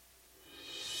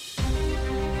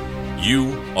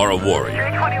You are a warrior.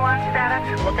 321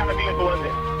 status. What kind of vehicle is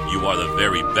it? You are the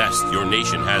very best your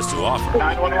nation has to offer.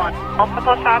 911.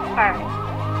 Multiple shots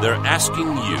fired. They're asking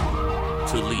you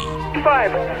to lead.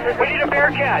 5. We need a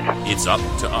Bearcat. It's up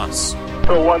to us.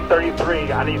 So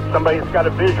 133. I need somebody that's got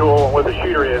a visual on where the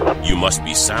shooter is. You must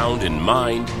be sound in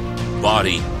mind,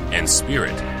 body, and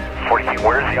spirit. 40 feet,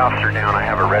 where's the officer down? I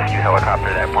have a rescue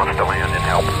helicopter that wants to land and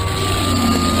help.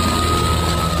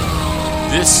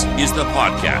 This is the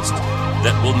podcast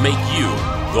that will make you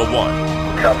the one.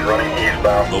 Copy, running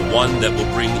eastbound. The one that will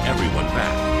bring everyone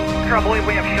back. I believe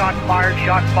we have shots fired.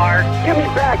 Give me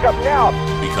backup now.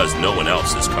 Because no one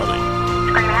else is coming.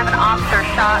 We're going to have an officer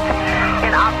shot.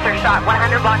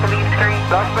 100 block of East Street.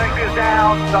 Suspect is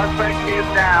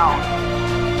down.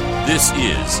 This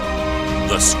is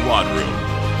The Squad Room.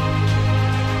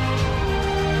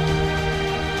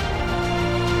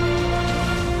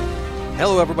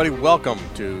 Hello, everybody. Welcome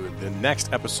to the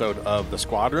next episode of The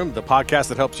Squad Room, the podcast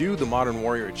that helps you, the modern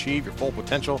warrior, achieve your full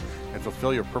potential and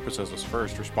fulfill your purpose as a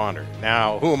first responder.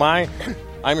 Now, who am I?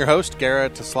 I'm your host,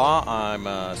 Garrett Tesla. I'm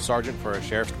a sergeant for a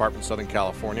sheriff's department in Southern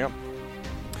California.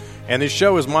 And this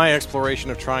show is my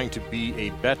exploration of trying to be a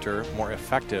better, more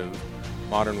effective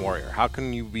modern warrior. How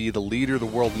can you be the leader the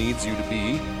world needs you to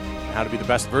be? And how to be the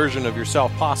best version of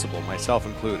yourself possible, myself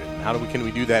included. And how can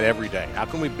we do that every day? How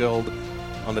can we build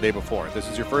on the day before? If this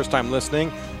is your first time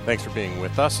listening, thanks for being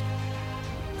with us.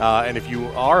 And if you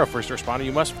are a first responder,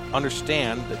 you must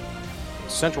understand that the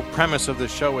central premise of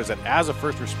this show is that as a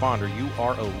first responder, you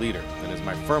are a leader. And it is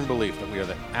my firm belief that we are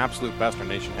the absolute best our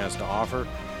nation has to offer,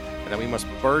 and that we must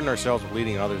burden ourselves with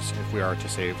leading others if we are to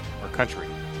save our country.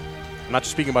 I'm not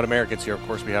just speaking about Americans here. Of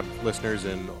course, we have listeners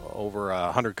in over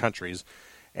 100 countries,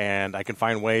 and I can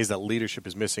find ways that leadership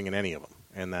is missing in any of them,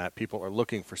 and that people are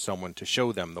looking for someone to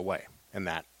show them the way. And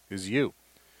that is you.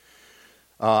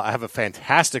 I have a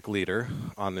fantastic leader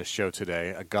on this show today,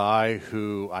 a guy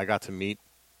who I got to meet,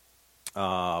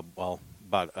 about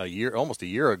almost a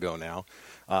year ago now,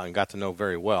 and got to know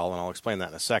very well, and I'll explain that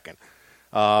in a second.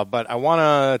 But I want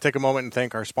to take a moment and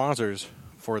thank our sponsors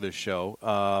for this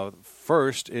show.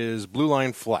 First is Blue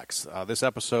Line Flex. This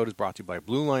episode is brought to you by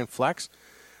Blue Line Flex,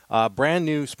 brand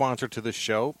new sponsor to this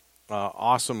show.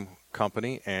 Awesome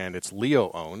company, and it's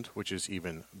Leo owned, which is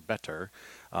even better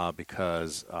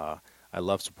because I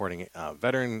love supporting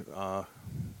veteran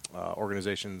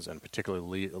organizations, and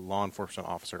particularly law enforcement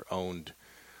officer owned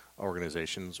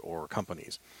organizations or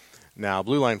companies. Now,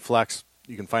 Blue Line Flex,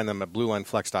 you can find them at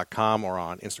bluelineflex.com or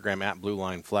on Instagram at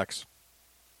bluelineflex.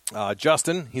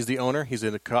 Justin, he's the owner. He's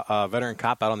a veteran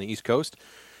cop out on the East Coast,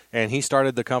 and he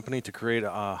started the company to create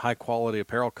high quality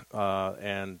apparel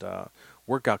and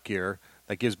workout gear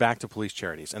that gives back to police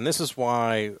charities. And this is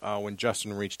why when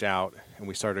Justin reached out and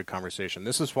we started a conversation,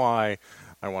 this is why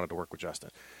I wanted to work with Justin.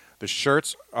 The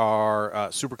shirts are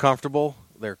super comfortable.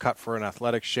 They're cut for an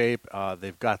athletic shape.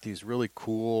 They've got these really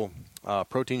cool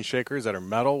protein shakers that are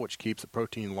metal, which keeps the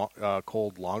protein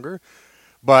cold longer.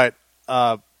 But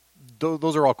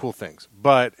those are all cool things.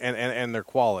 But and they're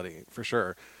quality, for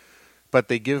sure. But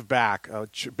they give back a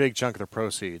big chunk of their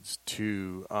proceeds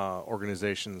to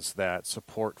organizations that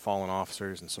support fallen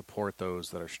officers and support those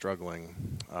that are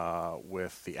struggling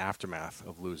with the aftermath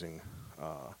of losing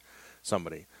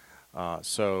somebody.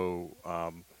 So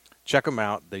check them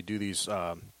out. They do these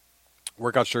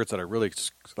workout shirts that are really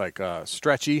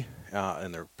stretchy,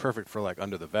 and they're perfect for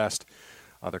under the vest.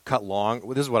 They're cut long.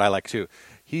 Well, this is what I like too.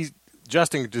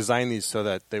 Justin designed these so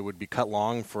that they would be cut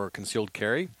long for concealed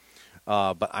carry.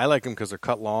 But I like them because they're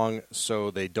cut long,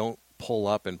 so they don't pull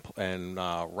up and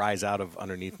rise out of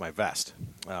underneath my vest,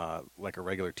 like a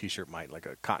regular T-shirt might. Like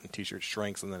a cotton T-shirt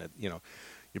shrinks, and then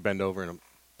you bend over and it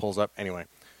pulls up. Anyway,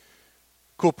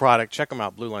 cool product. Check them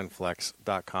out,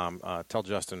 bluelineflex.com. Tell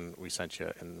Justin we sent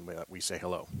you, and we say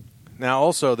hello. Now,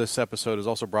 also, this episode is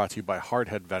also brought to you by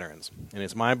Hardhead Veterans, and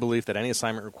it's my belief that any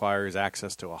assignment requires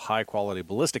access to a high-quality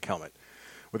ballistic helmet.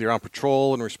 Whether you're on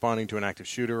patrol and responding to an active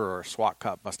shooter, or a SWAT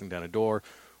cop busting down a door,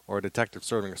 or a detective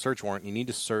serving a search warrant, you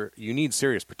need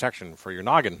serious protection for your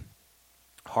noggin.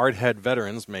 Hardhead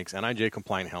Veterans makes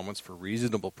NIJ-compliant helmets for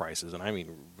reasonable prices, and I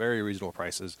mean very reasonable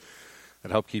prices,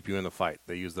 that help keep you in the fight.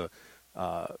 They use the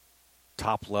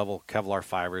top-level Kevlar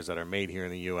fibers that are made here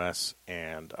in the U.S.,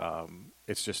 and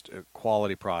it's just a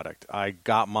quality product. I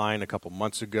got mine a couple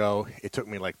months ago. It took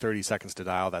me like 30 seconds to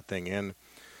dial that thing in,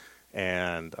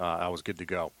 and I was good to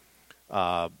go.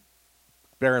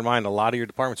 Bear in mind, a lot of your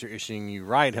departments are issuing you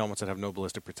riot helmets that have no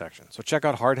ballistic protection. So check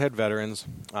out Hardhead Veterans,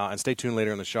 and stay tuned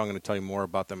later in the show. I'm going to tell you more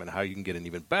about them and how you can get an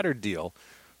even better deal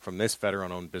from this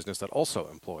veteran-owned business that also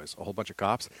employs a whole bunch of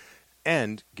cops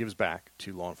and gives back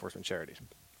to law enforcement charities.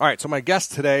 All right, so my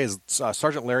guest today is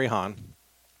Sergeant Larry Hahn.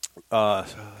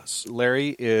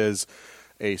 Larry is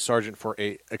a sergeant for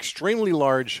a extremely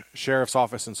large sheriff's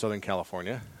office in Southern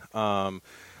California. Probably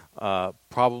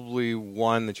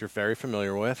one that you're very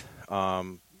familiar with.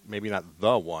 Maybe not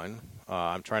the one.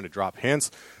 I'm trying to drop hints,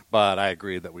 but I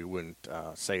agreed that we wouldn't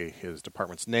say his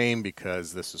department's name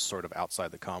because this is sort of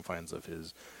outside the confines of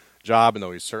his job, and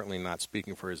though he's certainly not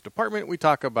speaking for his department, we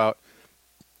talk about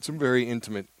some very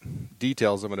intimate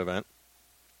details of an event,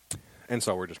 and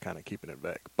so we're just kind of keeping it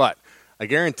vague. But I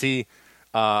guarantee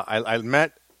I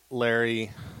met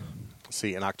Larry,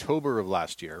 in October of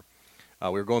last year. We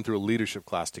were going through a leadership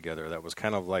class together that was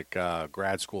kind of like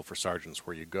grad school for sergeants,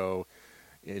 where you go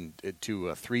into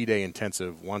a 3-day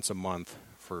intensive once a month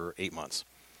for 8 months.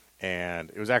 And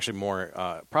it was actually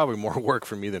probably more work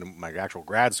for me than my actual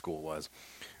grad school was.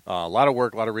 A lot of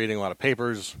work, a lot of reading, a lot of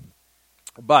papers.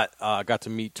 But I got to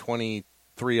meet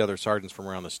 23 other sergeants from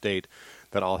around the state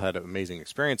that all had amazing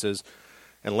experiences.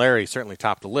 And Larry certainly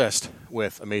topped the list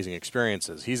with amazing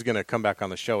experiences. He's going to come back on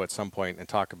the show at some point and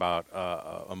talk about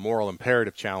a moral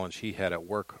imperative challenge he had at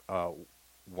work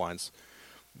once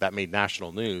that made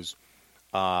national news.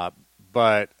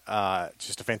 But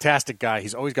just a fantastic guy.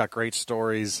 He's always got great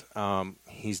stories.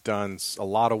 He's done a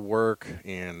lot of work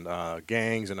in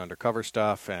gangs and undercover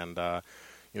stuff, and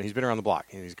he's been around the block.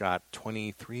 He's got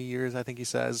 23 years, I think he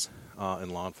says,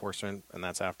 in law enforcement, and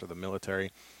that's after the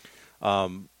military.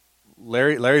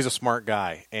 Larry's a smart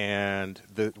guy, and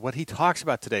what he talks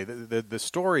about today, the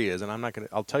story is, and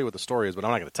I'll tell you what the story is, but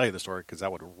I'm not going to tell you the story because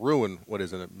that would ruin what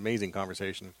is an amazing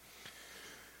conversation.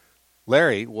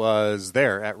 Larry was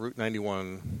there at Route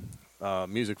 91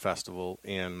 Music Festival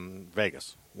in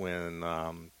Vegas when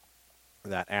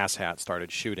that asshat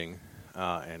started shooting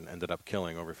and ended up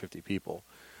killing over 50 people.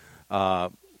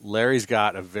 Larry's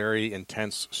got a very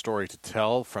intense story to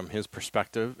tell from his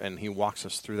perspective, and he walks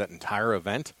us through that entire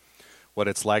event, what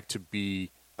it's like to be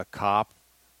a cop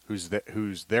who's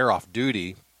there off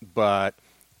duty but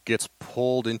gets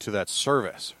pulled into that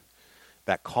service,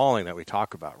 that calling that we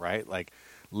talk about, right? Like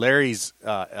Larry's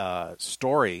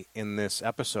story in this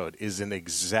episode is an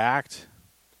exact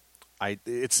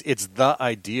it's the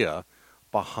idea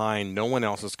behind No One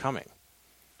Else Is Coming.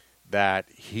 That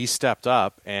he stepped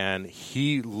up and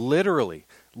he literally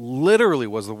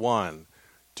was the one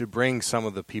to bring some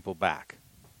of the people back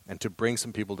and to bring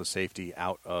some people to safety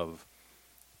out of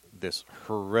this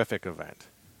horrific event.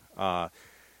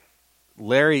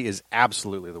 Larry is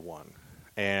absolutely the one.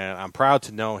 And I'm proud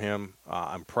to know him.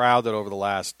 I'm proud that over the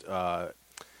last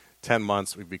 10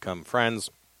 months we've become friends.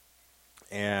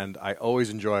 And I always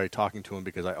enjoy talking to him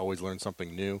because I always learn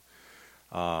something new.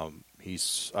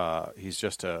 He's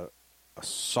just a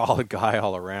solid guy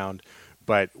all around.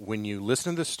 But when you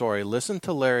listen to this story, listen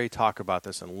to Larry talk about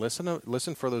this and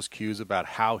listen for those cues about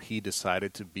how he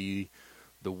decided to be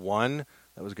the one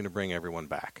that was going to bring everyone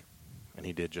back. And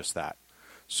he did just that.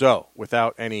 So,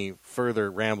 without any further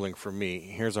rambling from me,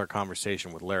 here's our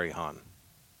conversation with Larry Hahn.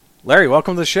 Larry,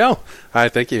 welcome to the show. Hi,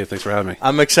 thank you. Thanks for having me.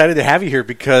 I'm excited to have you here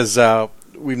because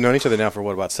we've known each other now for,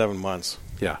 about 7 months?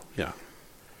 Yeah.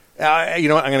 You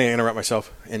know what? I'm going to interrupt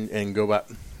myself and go back.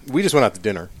 We just went out to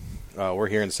dinner. We're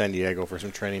here in San Diego for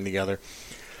some training together.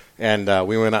 And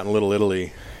we went out in Little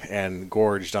Italy and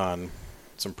gorged on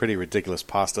some pretty ridiculous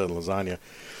pasta and lasagna.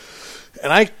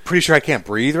 And I'm pretty sure I can't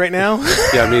breathe right now.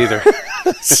 Yeah, me either.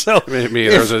 So me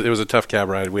either. It was a tough cab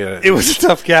ride. It was a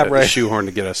tough cab ride. Shoehorn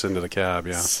to get us into the cab,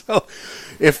 yeah. So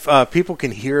if people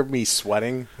can hear me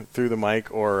sweating through the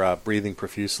mic or breathing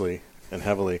profusely and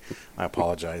heavily, I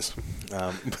apologize.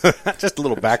 Just a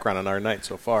little background on our night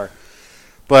so far.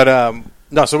 But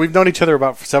no, so we've known each other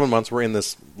about 7 months. We're in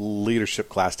this leadership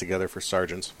class together for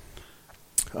sergeants,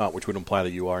 which would imply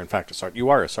that you are, in fact, a sergeant. You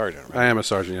are a sergeant, right? I am a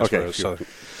sergeant, yes. Okay, sure.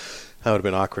 That would have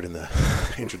been awkward in the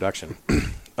introduction.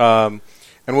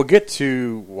 And we'll get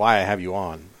to why I have you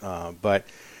on. But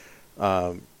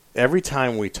every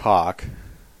time we talk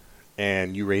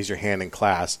and you raise your hand in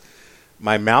class,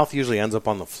 my mouth usually ends up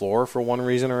on the floor for one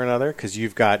reason or another because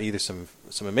you've got either some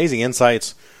amazing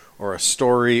insights or a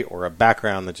story or a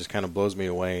background that just kind of blows me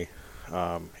away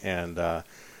and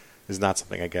is not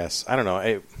something, I guess. I don't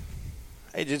know.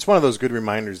 It's one of those good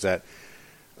reminders that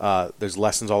there's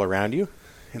lessons all around you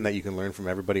and that you can learn from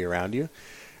everybody around you.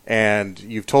 And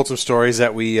you've told some stories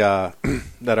that we that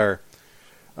are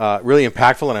really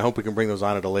impactful, and I hope we can bring those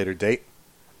on at a later date.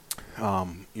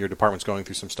 Your department's going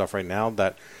through some stuff right now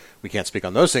that we can't speak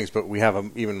on those things, but we have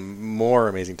an even more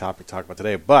amazing topic to talk about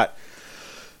today. But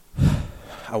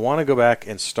I want to go back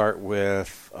and start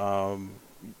with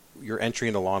your entry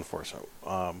into law enforcement.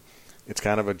 It's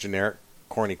kind of a generic,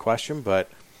 corny question, but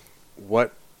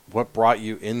what what brought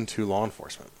you into law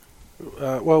enforcement?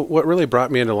 Well, what really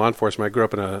brought me into law enforcement, I grew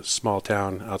up in a small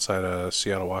town outside of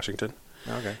Seattle, Washington.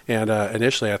 Okay. And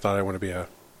initially I thought I wanted to be a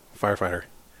firefighter.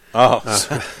 Oh,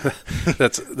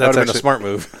 that's that would have been a actually smart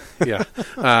move. Yeah.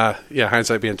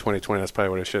 Hindsight being 20/20, that's probably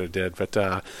what I should have did. But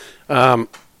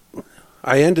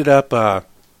I ended up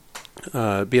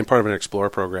being part of an Explorer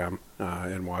program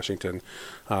in Washington.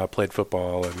 Played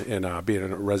football and being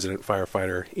a resident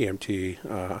firefighter, EMT,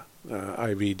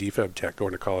 IV, defib tech,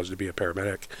 going to college to be a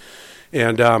paramedic.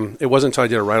 And it wasn't until I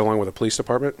did a ride-along with the police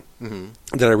department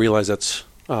that I realized that's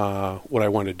what I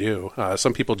wanted to do.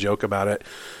 Some people joke about it,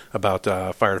 about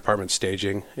fire department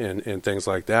staging and things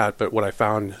like that. But what I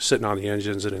found sitting on the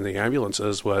engines and in the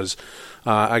ambulances was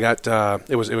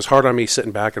it was hard on me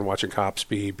sitting back and watching cops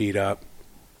be beat up.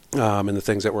 And the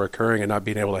things that were occurring and not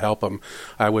being able to help them,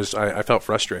 I felt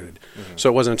frustrated. So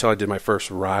it wasn't until I did my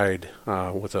first ride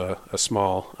with a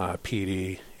small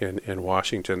PD in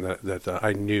Washington that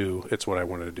I knew it's what I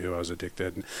wanted to do. I was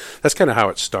addicted. And that's kind of how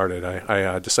it started.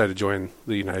 I decided to join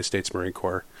the United States Marine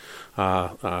Corps,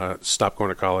 stopped going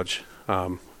to college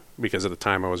because at the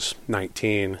time I was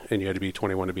 19 and you had to be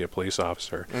 21 to be a police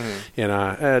officer. And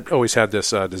I had always had this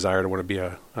desire to want to be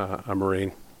a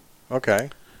Marine.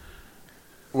 Okay.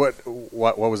 What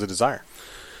was the desire?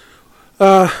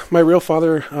 My real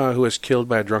father, who was killed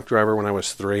by a drunk driver when I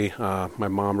was 3. My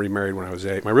mom remarried when I was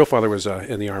 8. My real father was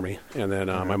in the Army, and then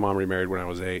my mom remarried when I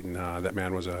was 8, and that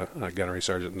man was a gunnery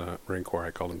sergeant in the Marine Corps.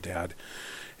 I called him Dad.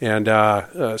 And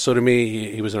so to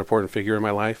me, he was an important figure in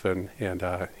my life, and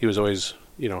he was always,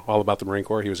 all about the Marine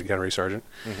Corps. He was a gunnery sergeant.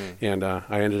 And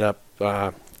I ended up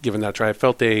given that a try. I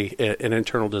felt an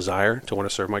internal desire to want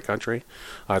to serve my country.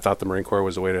 I thought the Marine Corps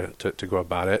was the way to go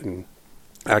about it, and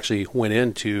actually went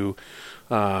in to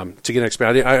get an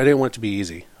experience. I didn't want it to be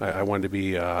easy. I wanted to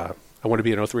be an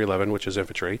 0311, which is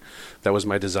infantry. That was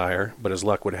my desire. But as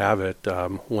luck would have it,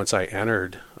 once I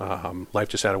entered, life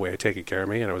just had a way of taking care of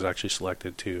me, and I was actually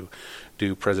selected to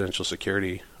do presidential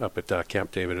security up at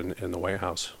Camp David in the White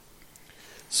House.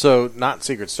 So not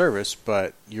Secret Service,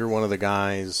 but you're one of the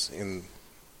guys in.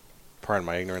 Pardon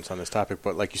my ignorance on this topic,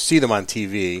 but like you see them on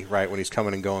TV, right? When he's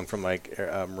coming and going from like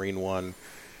Marine One,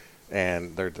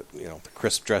 and they're the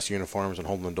crisp dress uniforms and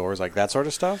holding the doors, like that sort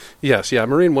of stuff. Yes, yeah.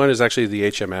 Marine One is actually the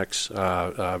HMX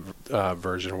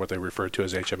version, or what they refer to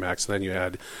as HMX. And then you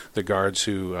had the guards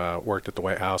who worked at the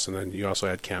White House, and then you also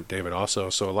had Camp David also.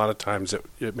 So a lot of times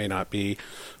it may not be.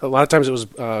 A lot of times it was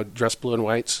dressed blue and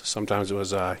whites. Sometimes it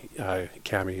was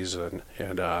camis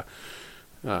and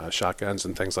shotguns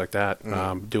and things like that,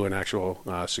 doing actual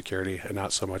security, and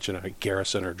not so much in a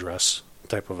garrison or dress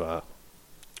type of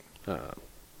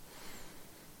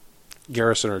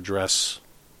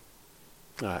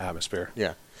atmosphere.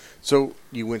 Yeah. So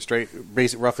you went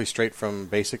roughly straight from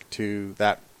basic to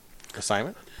that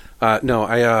assignment?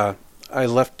 No, I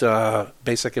left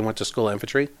basic and went to school of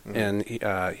infantry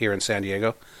here in San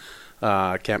Diego,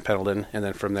 Camp Pendleton, and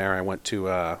then from there I went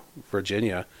to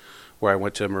Virginia, where I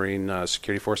went to Marine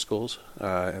Security Force schools,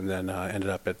 and then ended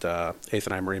up at 8th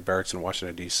and I Marine Barracks in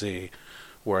Washington, D.C.,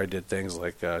 where I did things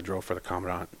like drove for the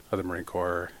Commandant of the Marine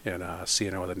Corps and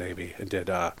CNO of the Navy, and did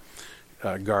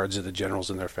guards of the generals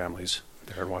and their families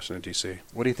there in Washington, D.C.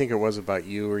 What do you think it was about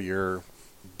you or your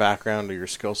background or your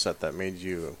skill set that made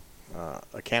you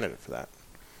a candidate for that?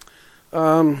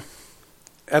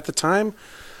 At the time,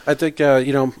 I think,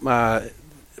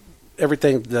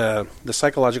 everything, the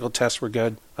psychological tests were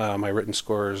good. My written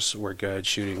scores were good.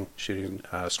 Shooting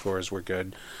scores were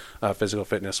good. Physical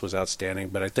fitness was outstanding.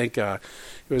 But I think it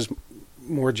was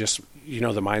more just,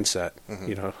 the mindset,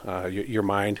 your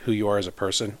mind, who you are as a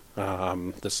person.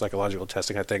 The psychological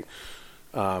testing, I think,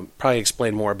 probably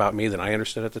explained more about me than I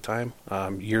understood at the time.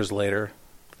 Years later,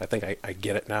 I think I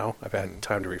get it now. I've had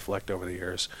time to reflect over the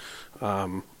years.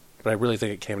 But I really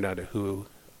think it came down to who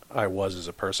I was as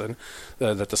a person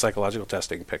that the psychological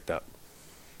testing picked up.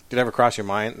 Did it ever cross your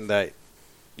mind that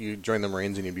you join the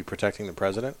Marines and you'd be protecting the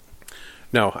president?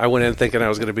 No, I went in thinking I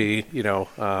was going to be,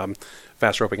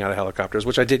 fast roping out of helicopters,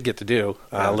 which I did get to do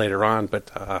later on. But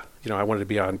I wanted to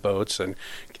be on boats and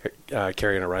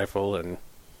carrying a rifle. And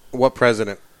what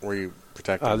president were you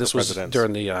protecting? This was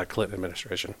during the Clinton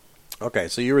administration. Okay,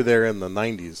 so you were there in the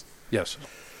 90s. Yes,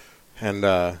 and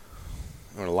there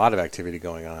was a lot of activity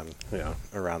going on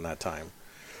around that time.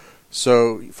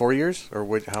 So 4 years,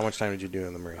 or how much time did you do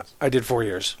in the Marines? I did 4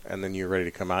 years. And then you were ready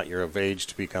to come out. You're of age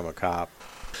to become a cop.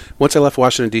 Once I left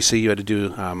Washington, D.C., you had to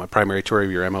do a primary tour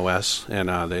of your MOS, and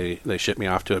they shipped me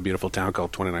off to a beautiful town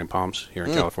called 29 Palms here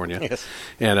in California, yes.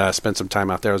 And spent some time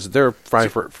out there. I was there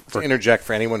to interject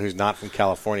for anyone who's not from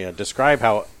California, describe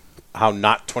how how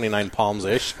not 29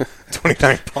 Palms-ish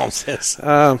 29 Palms is.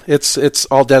 It's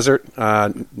all desert,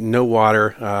 no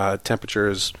water.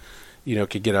 Temperatures,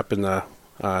 could get up in the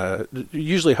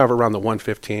usually hover around the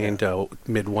 115 to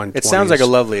mid 120s. It sounds like a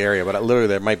lovely area, but literally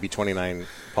there might be 29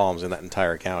 palms in that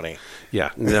entire county.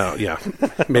 Yeah, no, yeah,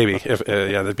 maybe.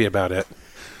 That'd be about it.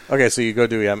 Okay, so you go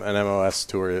do an MOS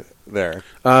tour there.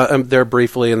 I'm there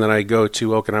briefly, and then I go to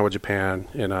Okinawa, Japan,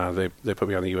 and they put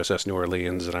me on the USS New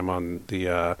Orleans, and I'm on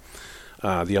the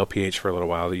LPH for a little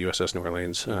while, the USS New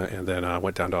Orleans, and then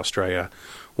went down to Australia,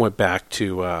 went back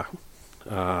to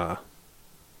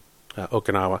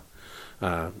Okinawa,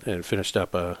 and finished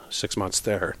up 6 months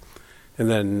there, and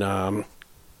then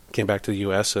came back to the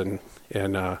U.S. and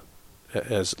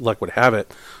as luck would have it,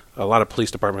 a lot of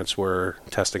police departments were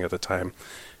testing at the time,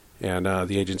 and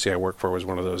the agency I worked for was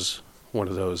one of those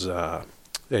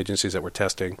agencies that were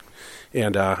testing,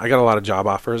 and I got a lot of job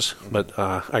offers, but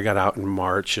I got out in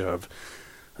March of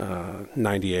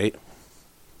 '98,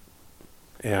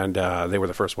 and they were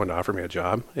the first one to offer me a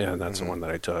job, and that's the one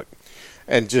that I took.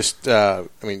 And just,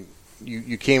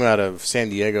 you came out of San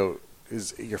Diego.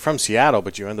 You're from Seattle,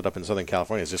 but you ended up in Southern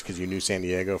California. Is just because you knew San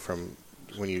Diego from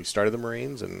when you started the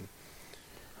Marines, and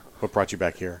what brought you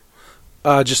back here?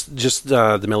 Just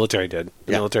the military did.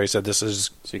 The military said this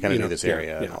is... So you kind of knew this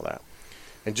area and all that.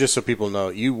 And just so people know,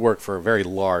 you work for a very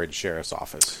large sheriff's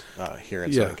office here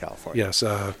in Southern California. Yes,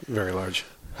 very large.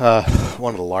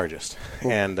 One of the largest.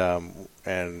 And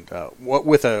what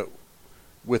with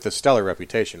a stellar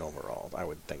reputation overall, I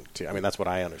would think, too. I mean, that's what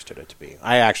I understood it to be.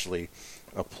 I actually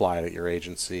applied at your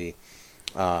agency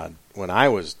when I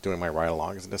was doing my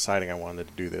ride-alongs and deciding I wanted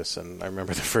to do this. And I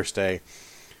remember the first day...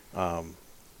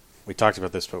 we talked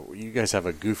about this, but you guys have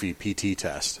a goofy PT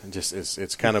test. And just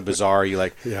it's kind of bizarre.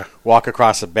 You walk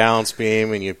across a balance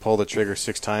beam and you pull the trigger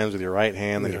 6 times with your right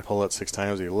hand, then you pull it 6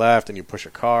 times with your left, and you push a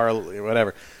car,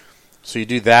 whatever. So you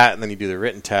do that, and then you do the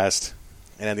written test.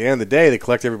 And at the end of the day, they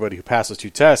collect everybody who passes 2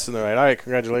 tests, and they're like, all right,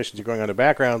 congratulations, you're going on to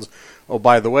backgrounds. Oh,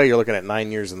 by the way, you're looking at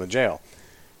 9 years in the jail.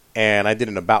 And I did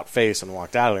an about face and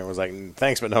walked out of there and was like,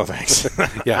 thanks, but no thanks.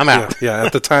 I'm out. Yeah,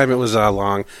 at the time it was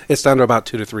long. It's down to about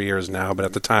 2 to 3 years now, but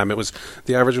at the time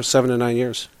the average was 7 to 9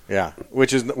 years. Yeah,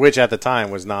 which at the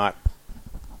time was not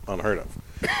unheard of.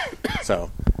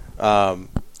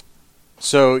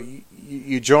 So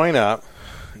you join up.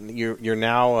 You're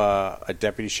now a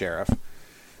deputy sheriff.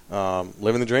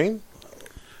 Living the dream?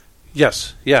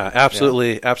 Yes, yeah,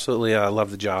 absolutely, absolutely.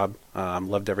 Loved the job.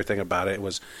 Loved everything about it. It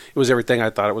was everything I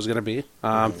thought it was going to be.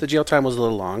 The jail time was a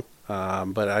little long,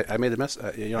 but I made the mess.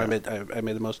 I made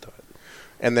the most of it.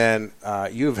 And then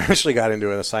you eventually got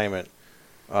into an assignment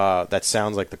that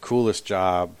sounds like the coolest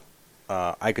job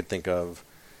I could think of.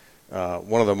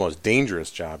 One of the most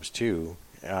dangerous jobs too.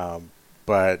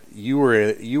 But you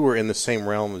were in the same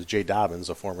realm as Jay Dobbins,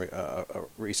 a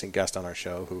recent guest on our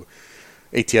show, who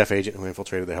ATF agent who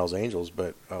infiltrated the Hells Angels.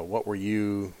 But what was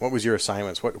your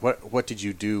assignments? What did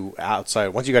you do outside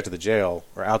once you got to the jail,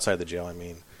 or outside the jail? I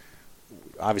mean,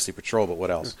 obviously patrol, but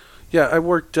what else? Yeah, I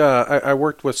worked. I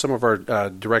worked with some of our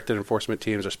directed enforcement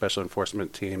teams, our special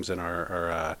enforcement teams, and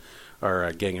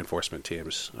our gang enforcement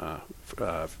teams.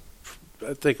 I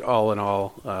think all in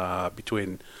all,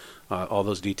 between all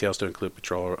those details to include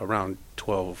patrol, around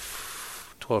 12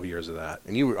 years of that.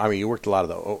 And you worked a lot of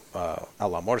the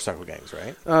outlaw motorcycle gangs,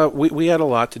 right? We had a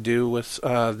lot to do with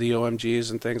the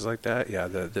OMGs and things like that. Yeah,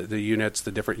 the units,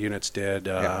 the different units did.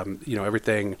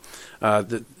 Everything.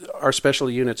 Our special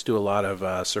units do a lot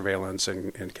of surveillance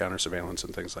and counter surveillance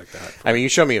and things like that. I mean, you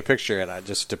showed me a picture, and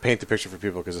just to paint the picture for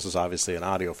people, because this is obviously an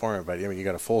audio format, but you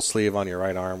got a full sleeve on your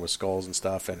right arm with skulls and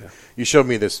stuff, and you showed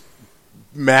me this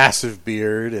massive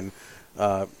beard and.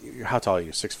 How tall are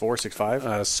you? 6'4", 6'5"?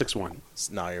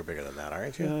 6'1". No, you're bigger than that,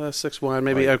 aren't you? 6'1",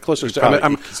 maybe closer to.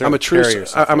 I'm a true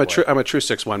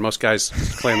 6'1". Most guys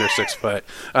claim they're 6 foot.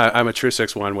 I'm a true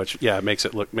 6'1", which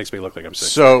makes me look like I'm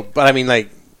 6. So, but I mean, like,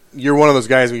 you're one of those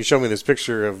guys. When you showed me this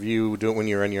picture of you doing when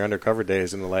you were in your undercover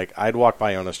days, and like, I'd walk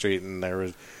by you on the street, and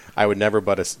I would never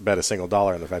bet a single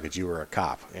dollar on the fact that you were a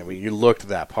cop. I mean, you looked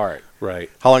that part.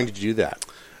 Right. How long did you do that?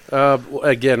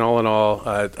 Again, all in all,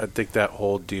 I think that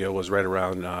whole deal was right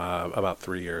around about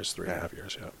 3 years, 3.5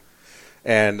 years. Yeah.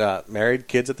 And married,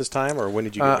 kids at this time, or when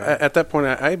did you get married? At that point,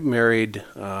 I married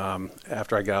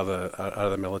after I got out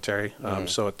of the military.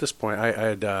 So at this point, I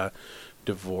had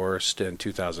divorced in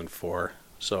 2004.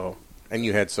 So. And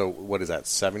you had, what is that,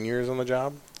 7 years on the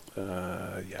job?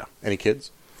 Yeah. Any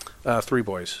kids? 3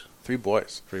 boys. 3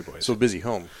 boys. 3 boys. So busy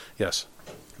home. Yes.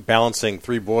 Balancing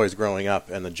 3 boys growing up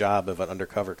and the job of an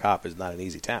undercover cop is not an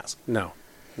easy task. No.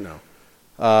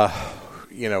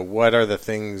 What are the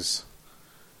things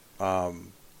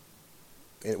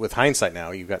with hindsight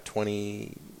now, you've got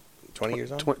 20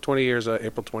 years on? 20 years.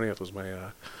 April 20th was my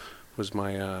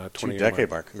 20-year decade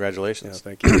mark. Congratulations.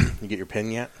 Yeah, thank you. You get your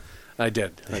pin yet? I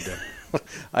did.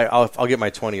 I'll get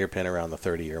my 20-year pin around the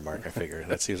 30-year mark, I figure.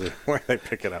 That's usually where I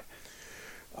pick it up.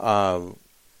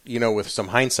 With some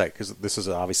hindsight, because this is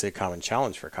obviously a common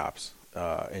challenge for cops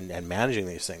and managing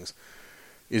these things,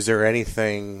 is there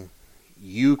anything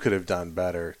you could have done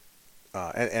better?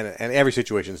 And every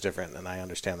situation is different, and I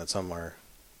understand that some are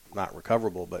not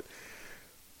recoverable, but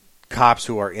cops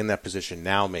who are in that position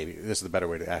now, maybe, this is the better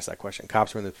way to ask that question,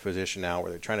 cops who are in the position now where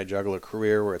they're trying to juggle a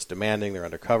career where it's demanding, they're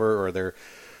undercover, or they're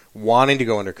wanting to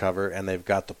go undercover, and they've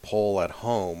got the pull at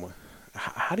home.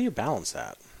 How do you balance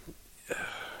that?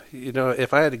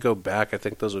 If I had to go back, I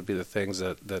think those would be the things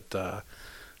that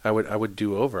I would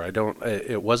do over.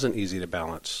 It wasn't easy to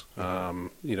balance.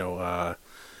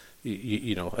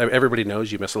 Everybody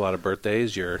knows you miss a lot of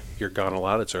birthdays. You're gone a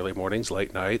lot. It's early mornings,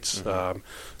 late nights.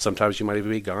 Sometimes you might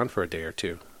even be gone for a day or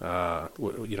two,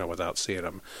 without seeing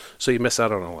them. So you miss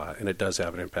out on a lot, and it does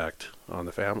have an impact on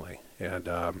the family. And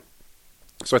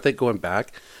so I think going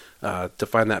back to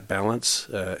find that balance,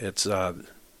 it's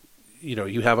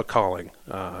you have a calling,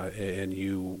 and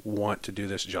you want to do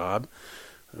this job.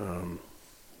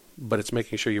 But it's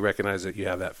making sure you recognize that you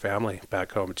have that family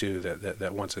back home too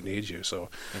that wants and needs you. So,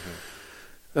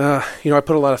 I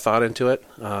put a lot of thought into it.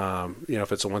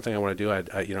 If it's the one thing I want to do,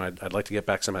 I'd like to get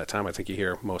back some of that time. I think you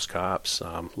hear most cops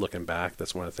looking back.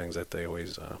 That's one of the things that they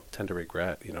always tend to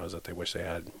regret. Is that they wish they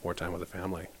had more time with the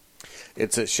family.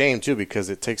 It's a shame too, because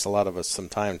it takes a lot of us some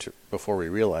time before we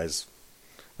realize,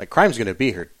 like, crime's going to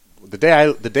be here. The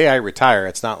day I retire,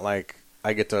 it's not like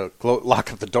I get to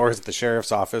lock up the doors at the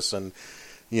sheriff's office and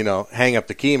hang up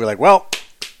the key and be like, well,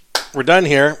 we're done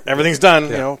here. Everything's done.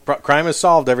 Yeah. Crime is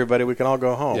solved, everybody. We can all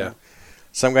go home. Yeah.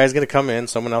 Some guy's going to come in.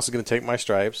 Someone else is going to take my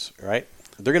stripes, right?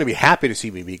 They're going to be happy to see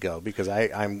me go because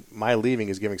my leaving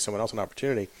is giving someone else an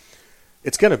opportunity.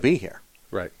 It's going to be here.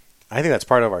 Right. I think that's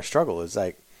part of our struggle is,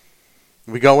 like,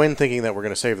 we go in thinking that we're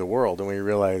going to save the world, and we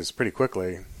realize pretty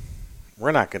quickly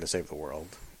we're not going to save the world.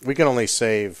 We can only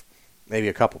save maybe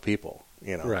a couple people,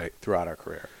 right, throughout our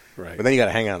career. Right. But then you got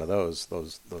to hang on to those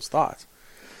thoughts.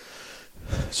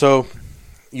 So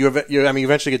you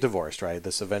eventually get divorced, right?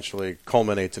 This eventually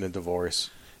culminates in a divorce.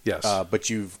 Yes. But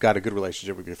you've got a good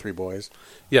relationship with your three boys.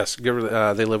 Yes.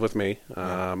 They live with me.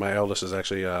 My eldest is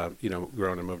actually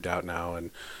grown and moved out now,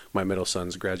 and my middle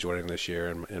son's graduating this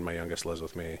year, and my youngest lives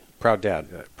with me. Proud dad.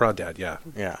 Proud dad. Yeah.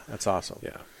 Yeah, that's awesome.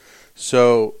 Yeah.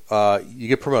 So you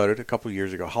get promoted a couple of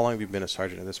years ago. How long have you been a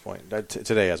sergeant at this point?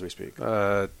 Today, as we speak.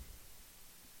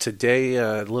 Today,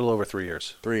 a little over 3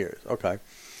 years. 3 years. Okay.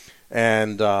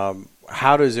 And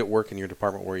how does it work in your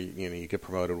department where you get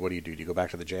promoted? What do you do? Do you go back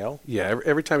to the jail? Yeah,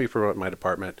 every time you promote in my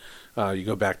department, you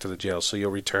go back to the jail. So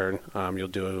you'll return. You'll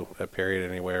do a period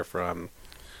anywhere from,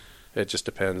 it just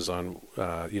depends on,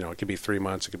 it could be 3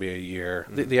 months, it could be a year.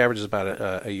 Mm-hmm. The average is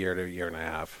about a year to a year and a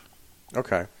half.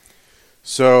 Okay.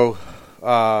 So,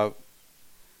 and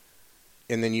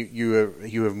then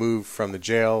you have moved from the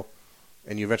jail,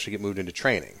 and you eventually get moved into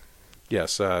training.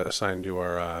 Yes, assigned to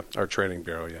our training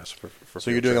bureau. Yes,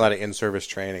 so you're doing a lot of in-service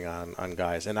training on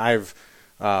guys, and I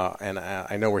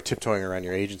know we're tiptoeing around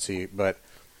your agency, but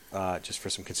just for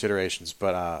some considerations.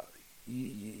 But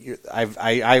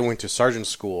I went to sergeant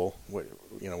school, what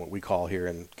we call here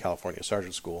in California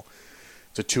sergeant school.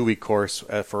 It's a 2-week course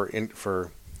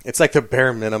for it's like the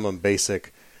bare minimum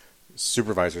basic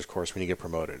supervisor's course when you get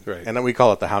promoted, right? And then we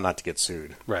call it the How Not to Get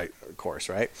Sued, right, course,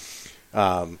 right?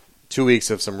 2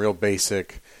 weeks of some real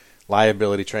basic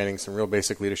liability training, some real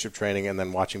basic leadership training, and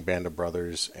then watching Band of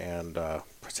Brothers and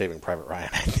Saving Private Ryan,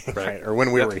 I think, right? Or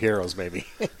When We Were Heroes, maybe.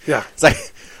 Yeah. It's like,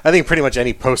 I think pretty much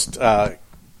any post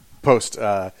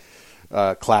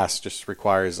class just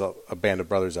requires a Band of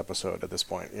Brothers episode at this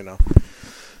point,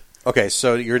 Okay,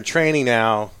 so you're in training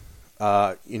now.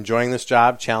 Enjoying this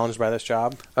job? Challenged by this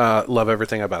job? Love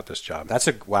everything about this job.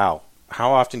 Wow.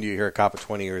 How often do you hear a cop of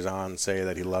 20 years on say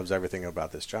that he loves everything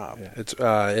about this job? Yeah, it's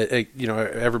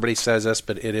everybody says this,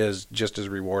 but it is just as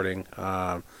rewarding.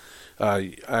 I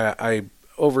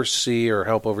oversee or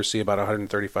help oversee about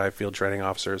 135 field training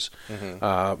officers.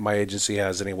 Mm-hmm. My agency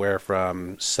has anywhere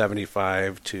from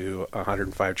 75 to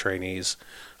 105 trainees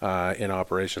in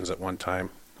operations at one time.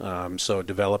 So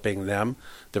developing the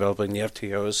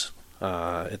FTOs,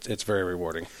 it's very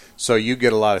rewarding. So you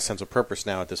get a lot of sense of purpose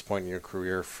now at this point in your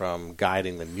career from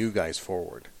guiding the new guys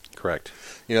forward. Correct.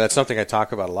 That's something I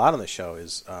talk about a lot on the show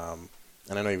is, and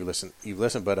I know you've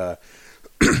listened, but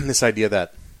this idea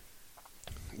that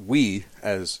we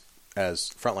as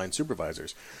frontline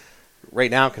supervisors right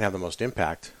now can have the most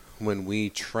impact when we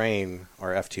train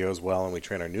our FTOs well and we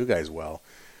train our new guys well,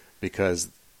 because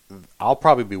I'll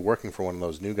probably be working for one of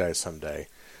those new guys someday,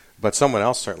 but someone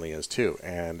else certainly is too.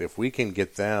 And if we can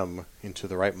get them into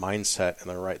the right mindset and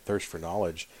the right thirst for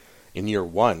knowledge in year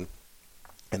 1,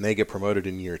 and they get promoted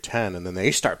in year 10, and then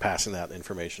they start passing that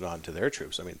information on to their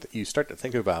troops, I mean, you start to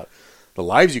think about the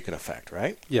lives you can affect,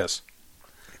 right? Yes.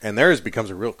 And theirs becomes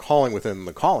a real calling within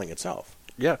the calling itself.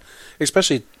 Yeah,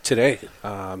 especially today,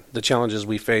 the challenges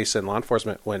we face in law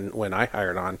enforcement. When I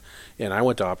hired on and I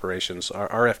went to operations,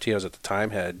 our FTOs at the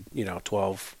time had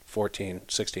 12, 14,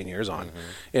 16 years on. Mm-hmm.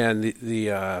 And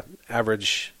the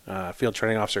average field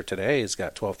training officer today has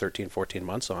got 12, 13, 14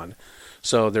 months on.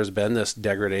 So there's been this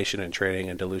degradation in training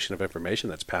and dilution of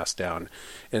information that's passed down.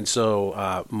 And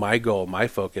so my goal, my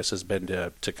focus has been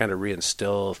to kind of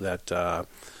reinstill that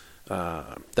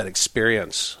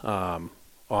experience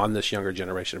on this younger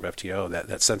generation of FTO,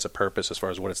 that sense of purpose as far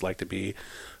as what it's like to be,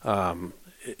 an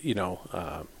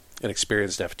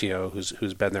experienced FTO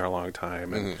who's been there a long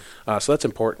time, and so that's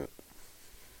important.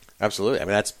 Absolutely. I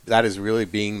mean, that is really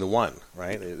being the one,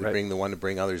 right? Being the one to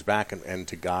bring others back and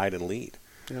to guide and lead.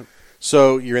 Yep.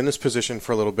 So you're in this position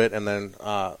for a little bit, and then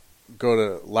go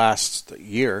to last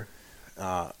year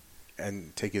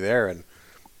and take you there, and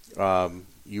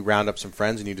you round up some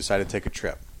friends and you decide to take a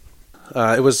trip.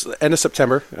 It was end of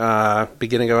September,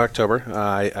 beginning of October.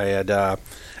 I had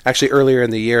actually earlier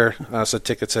in the year, so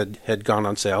tickets had gone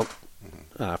on sale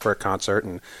for a concert,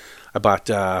 and I bought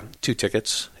 2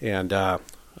 tickets, and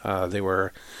they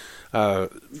were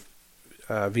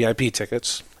VIP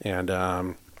tickets, and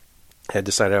had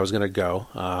decided I was going to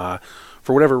go.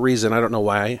 For whatever reason, I don't know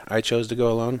why I chose to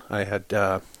go alone. I had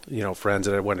friends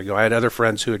that I wanted to go. I had other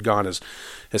friends who had gone as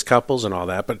couples and all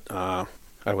that, but I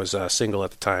was single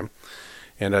at the time,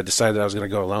 and I decided I was going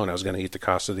to go alone. I was going to eat the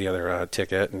cost of the other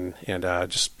ticket, and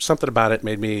just something about it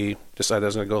made me decide I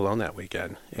was going to go alone that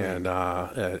weekend, and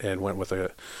went with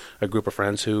a group of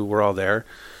friends who were all there.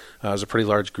 It was a pretty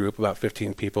large group, about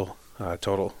 15 people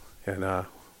total, and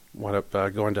wound up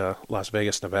going to Las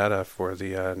Vegas, Nevada for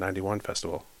the 91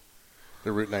 festival.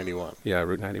 The Route 91. Yeah,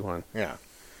 Route 91. Yeah.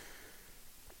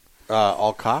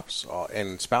 All cops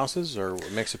and spouses, or a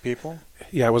mix of people?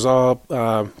 Yeah, it was all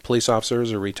police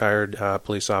officers or retired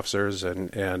police officers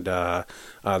and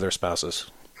their spouses.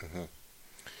 Mm-hmm.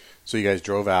 So you guys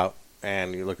drove out,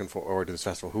 and you're looking forward to this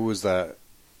festival. Who was the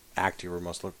act you were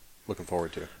most looking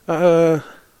forward to?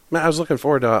 I was looking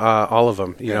forward to all of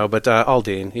them, you know, but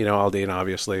Aldine, Aldine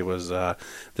obviously was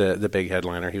the big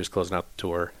headliner. He was closing out the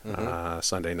tour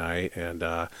Sunday night, and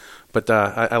but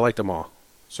I liked them all.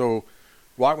 So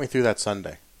walk me through that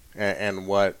Sunday and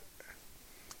what,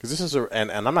 because this is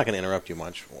and I'm not going to interrupt you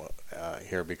much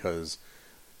here because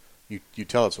you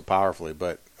tell it so powerfully,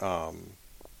 but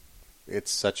it's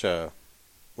such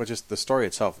just the story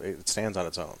itself, it stands on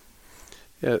its own.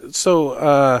 Yeah,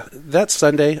 so that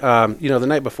Sunday, the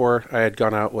night before, I had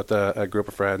gone out with a group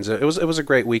of friends. It was a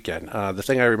great weekend. The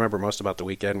thing I remember most about the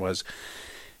weekend was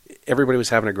everybody was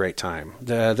having a great time.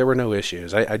 There were no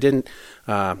issues. I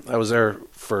was there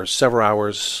for several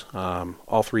hours,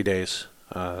 all 3 days.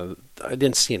 I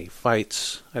didn't see any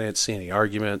fights. I didn't see any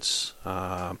arguments.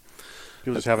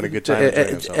 People just having a good time.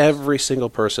 Every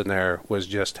single person there was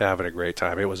just having a great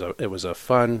time. It was a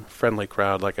fun, friendly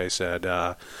crowd. Like I said,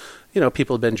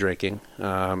 people had been drinking.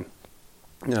 But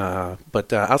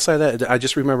outside of that, I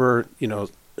just remember,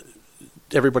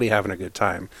 everybody having a good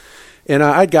time. And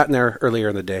I'd gotten there earlier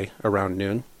in the day, around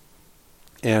noon,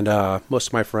 and most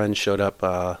of my friends showed up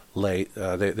late.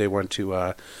 They wanted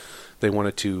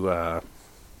to.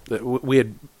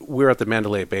 We were at the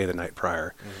Mandalay Bay the night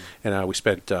prior, and we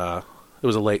spent. It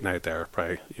was a late night there,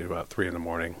 probably about 3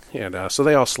 a.m, and so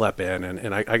they all slept in,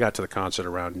 and I got to the concert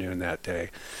around noon that day,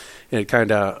 and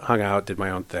kind of hung out, did my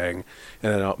own thing,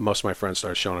 and then most of my friends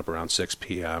started showing up around 6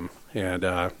 p.m.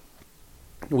 and.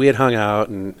 We had hung out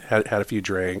and had a few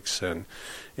drinks and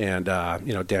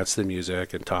danced to the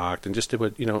music and talked and just did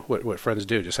what friends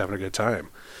do, just having a good time.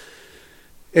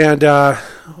 And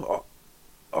Jason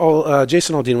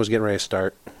Aldean was getting ready to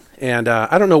start, and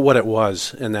I don't know what it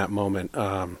was in that moment.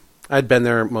 I'd been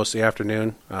there most of the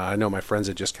afternoon. I know my friends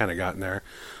had just kind of gotten there,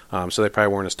 so they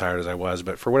probably weren't as tired as I was.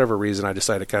 But for whatever reason, I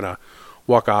decided to kind of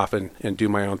walk off and do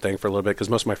my own thing for a little bit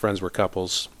because most of my friends were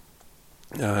couples.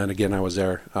 And again, I was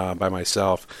there by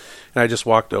myself, and I just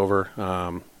walked over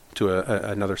to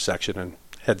another section and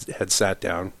had sat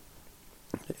down.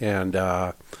 And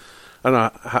I don't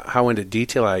know how into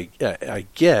detail I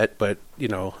get, but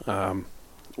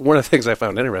one of the things I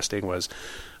found interesting was,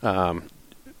 I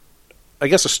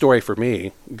guess a story for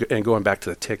me, and going back to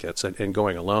the tickets and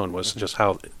going alone was just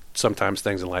how sometimes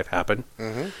things in life happen,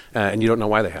 and you don't know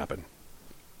why they happen.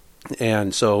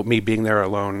 And so me being there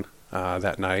alone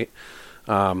that night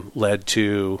led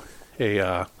to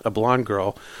a blonde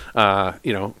girl,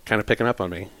 kind of picking up on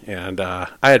me. And I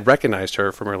had recognized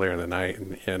her from earlier in the night,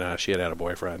 and she had a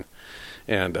boyfriend.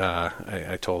 And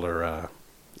I told her,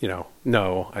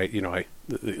 no,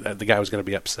 the guy was going to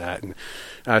be upset.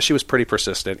 And she was pretty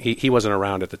persistent. He wasn't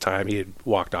around at the time. He had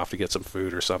walked off to get some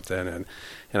food or something. And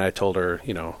I told her,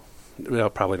 well,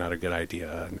 probably not a good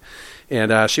idea.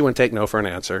 And she wouldn't take no for an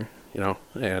answer,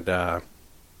 and I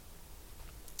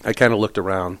kind of looked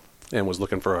around and was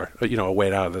looking for a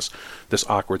way out of this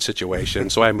awkward situation.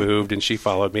 So I moved, and she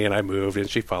followed me, and I moved, and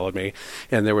she followed me.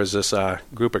 And there was this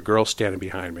group of girls standing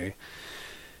behind me.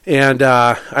 And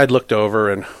I'd looked over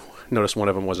and noticed one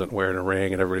of them wasn't wearing a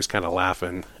ring, and everybody's kind of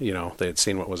laughing. They had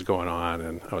seen what was going on,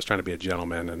 and I was trying to be a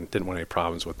gentleman and didn't want any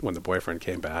problems with when the boyfriend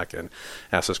came back and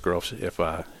asked this girl if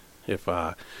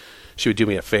she would do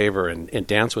me a favor and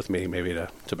dance with me, maybe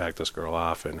to back this girl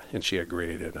off, and she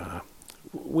agreed. And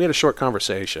we had a short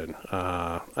conversation.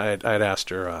 I'd asked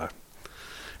her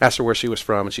where she was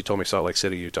from, and she told me Salt Lake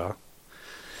City, Utah.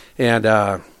 And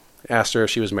asked her if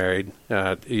she was married,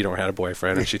 or had a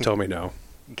boyfriend, and she told me no.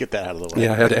 Get that out of the way.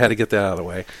 Yeah, I had to get that out of the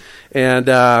way. And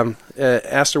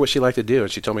asked her what she liked to do,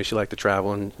 and she told me she liked to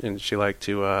travel, and she liked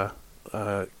to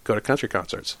go to country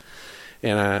concerts.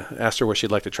 And I asked her where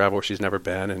she'd like to travel, where she's never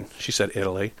been, and she said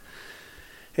Italy.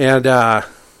 And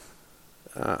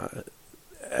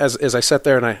as I sat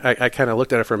there and I kind of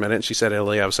looked at her for a minute, and she said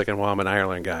Italy, I was thinking, well, I'm an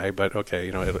Ireland guy, but okay,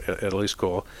 Italy's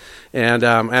cool. And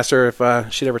asked her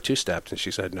if she'd ever two-stepped, and she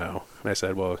said no. And I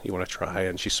said, well, you want to try?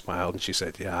 And she smiled, and she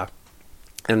said, yeah.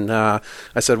 And I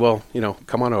said, well,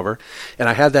 come on over. And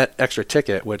I had that extra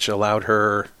ticket, which allowed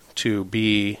her to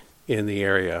be in the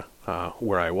area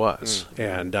where I was.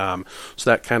 And so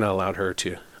that kind of allowed her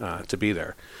to be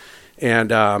there.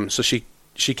 And so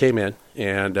she came in,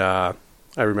 and I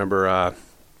remember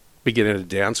beginning to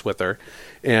dance with her.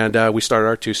 And we started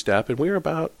our two-step, and we were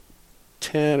about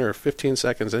 10 or 15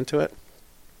 seconds into it.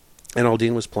 And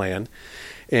Aldine was playing.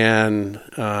 And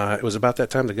it was about that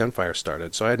time the gunfire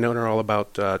started. So I had known her all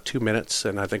about 2 minutes,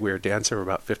 and I think we were dancing for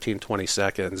about 15, 20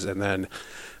 seconds, and then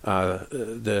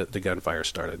the gunfire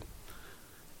started.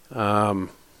 At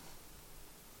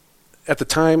the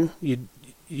time,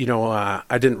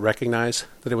 I didn't recognize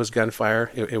that it was gunfire.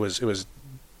 It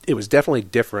was definitely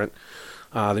different.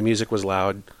 The music was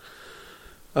loud.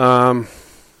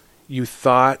 You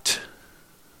thought,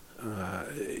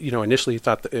 initially you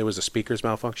thought that it was the speakers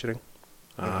malfunctioning.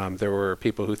 There were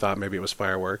people who thought maybe it was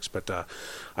fireworks, but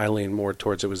I leaned more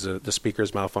towards it was the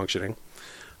speakers malfunctioning.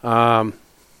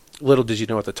 Little did you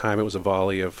know at the time it was a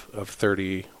volley of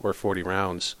 30 or 40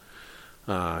 rounds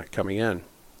coming in.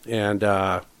 And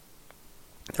I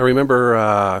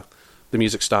remember the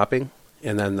music stopping,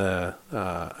 and then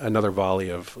another volley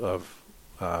of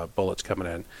bullets coming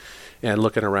in, and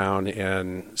looking around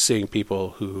and seeing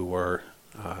people who were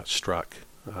struck.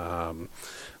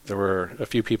 There were a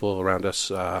few people around us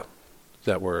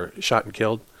that were shot and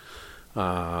killed.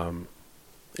 And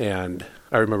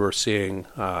I remember seeing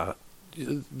the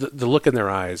look in their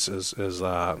eyes as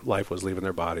life was leaving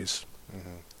their bodies.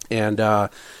 And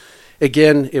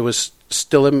again, it was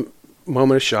still a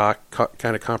moment of shock,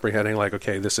 kind of comprehending, like,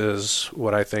 okay, this is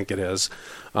what I think it is,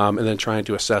 and then trying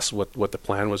to assess what the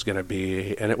plan was going to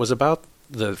be. And it was about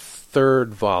the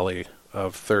third volley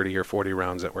of 30 or 40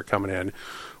 rounds that were coming in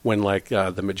when,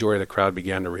 the majority of the crowd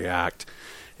began to react,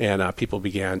 and people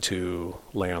began to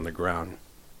lay on the ground.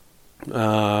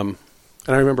 And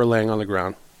I remember laying on the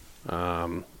ground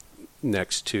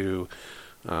next to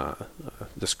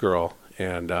this girl,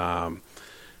 and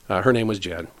her name was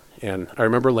Jen. And I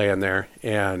remember laying there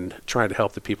and trying to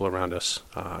help the people around us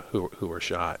who were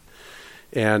shot,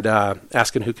 and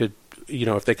asking who could,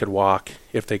 if they could walk,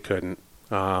 if they couldn't.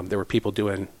 There were people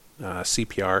doing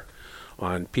CPR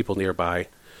on people nearby,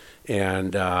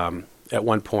 and at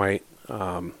one point,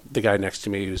 the guy next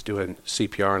to me who's doing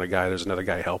CPR on a guy, there's another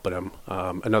guy helping him.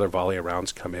 Another volley of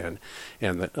rounds come in,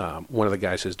 and one of the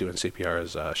guys who's doing CPR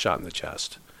is shot in the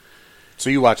chest. So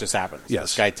you watch this happen. Yes.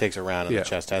 This guy takes a round in the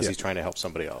chest as he's trying to help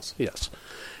somebody else. Yes.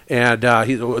 And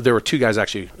there were two guys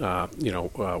actually,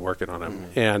 working on him.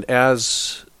 Mm-hmm. And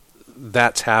as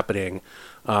that's happening,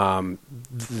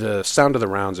 the sound of the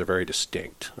rounds are very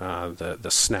distinct.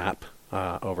 The snap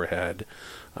overhead,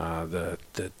 the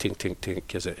tink tink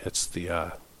tink as it hits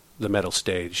the metal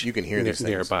stage. You can hear these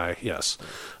nearby. Things. Yes.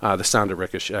 The sound of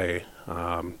ricochet.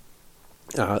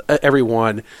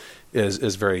 everyone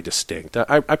is very distinct.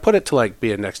 I put it to like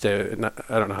being next to,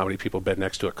 I don't know how many people have been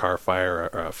next to a car fire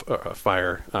or a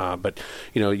fire, but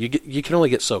you can only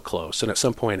get so close, and at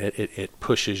some point it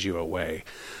pushes you away.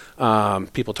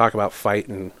 People talk about fight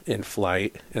and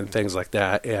flight and things like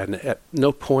that, and at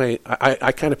no point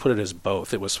I kind of put it as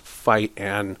both. It was fight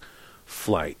and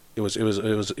flight. It was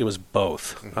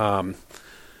both. Mm-hmm.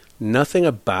 Nothing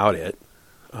about it.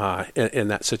 In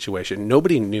that situation,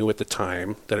 nobody knew at the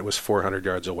time that it was 400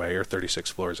 yards away or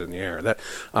 36 floors in the air. That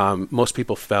most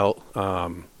people felt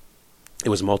it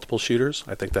was multiple shooters.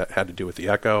 I think that had to do with the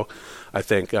echo. I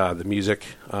think the music,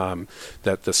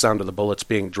 that the sound of the bullets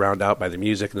being drowned out by the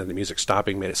music, and then the music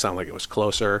stopping made it sound like it was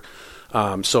closer.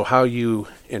 So how you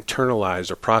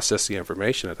internalize or process the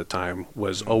information at the time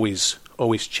was always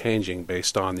changing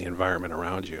based on the environment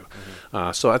around you.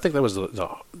 Mm-hmm. So I think that was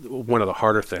one of the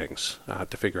harder things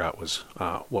to figure out was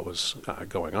what was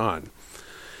going on.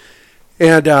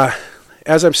 And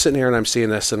as I'm sitting here and I'm seeing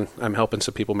this, and I'm helping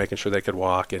some people making sure they could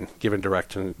walk and giving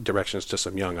directions to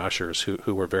some young ushers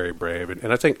who were very brave.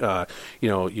 And I think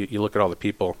you look at all the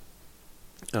people.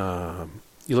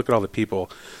 You look at all the people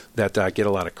that get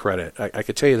a lot of credit. I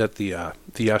could tell you that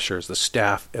the ushers, the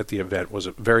staff at the event, was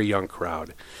a very young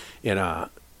crowd, and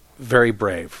very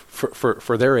brave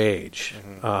for their age.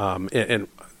 Mm-hmm. And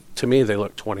to me, they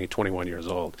look 20, 21 years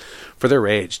old. For their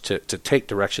age, to take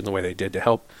direction the way they did, to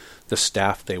help the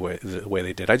staff the way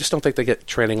they did. I just don't think they get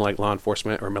training like law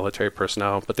enforcement or military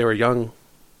personnel, but they were young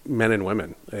men and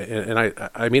women. And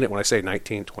I mean it when I say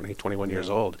 19, 20, 21 years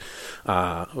old.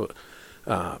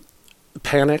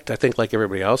 Panicked, I think, like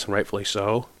everybody else, and rightfully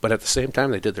so. But at the same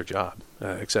time, they did their job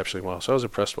exceptionally well. So I was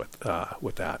impressed with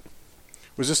that.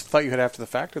 Was this a thought you had after the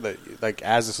fact, or that, like,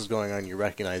 as this was going on, you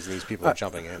recognized these people were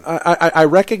jumping in? I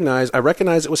recognized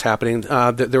it was happening.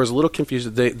 There was a little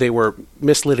confusion. They were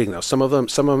misleading, though. Some of them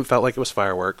felt like it was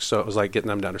fireworks, so it was like getting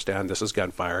them to understand this is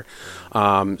gunfire.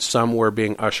 Some were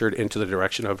being ushered into the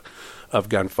direction of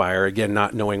gunfire, again,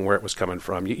 not knowing where it was coming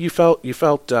from. You felt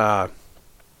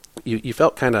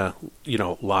kind of,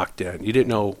 locked in. You didn't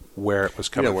know where it was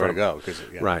coming from. Where to go.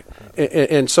 Right.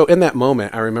 And so in that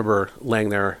moment, I remember laying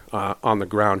there on the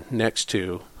ground next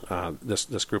to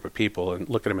this group of people and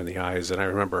looking them in the eyes. And I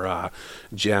remember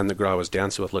Jen, the girl I was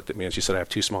dancing with, looked at me and she said, I have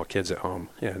 2 small kids at home,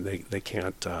 and they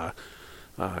can't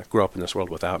grow up in this world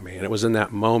without me. And it was in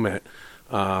that moment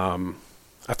I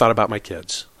thought about my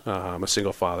kids. I'm a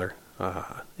single father.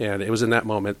 And it was in that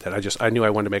moment that I knew I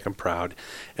wanted to make them proud,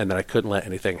 and that I couldn't let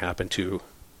anything happen to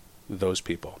those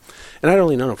people. And I'd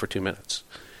only known them for 2 minutes.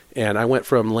 And I went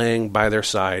from laying by their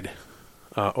side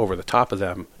over the top of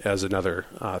them as another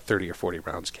 30 or 40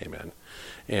 rounds came in.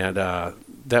 And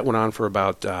that went on for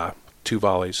about 2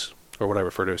 volleys, or what I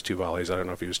refer to as 2 volleys. I don't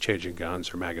know if he was changing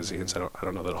guns or magazines. I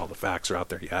don't know that all the facts are out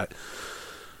there yet.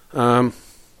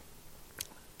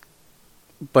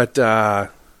 But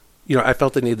I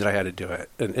felt the need that I had to do it,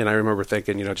 and I remember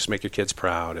thinking, just make your kids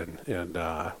proud, and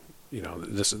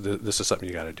this is something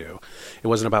you got to do. It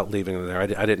wasn't about leaving them there. I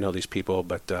didn't know these people,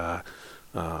 but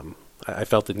I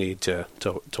felt the need to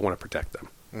want to protect them.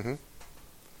 Mm-hmm.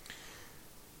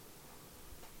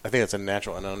 I think that's a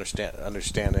natural and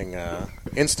understanding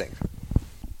instinct.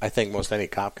 I think most any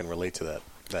cop can relate to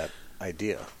that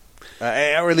idea,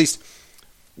 or at least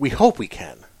we hope we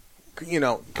can.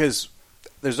 Because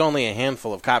there's only a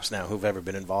handful of cops now who've ever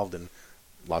been involved in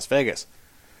Las Vegas.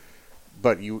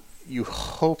 But you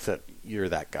hope that you're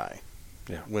that guy,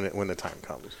 when the time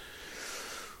comes.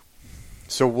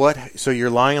 So you're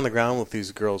lying on the ground with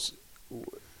these girls.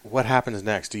 What happens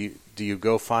next? Do you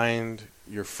go find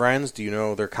your friends? Do you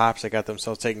know they're cops that got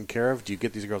themselves taken care of? Do you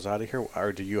get these girls out of here,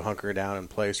 or do you hunker down in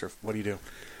place, or what do you do?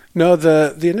 No,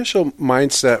 the initial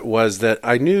mindset was that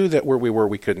I knew that where we were,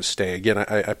 we couldn't stay. Again,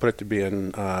 I put it to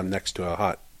being next to a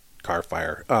hot car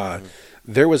fire.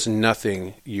 There was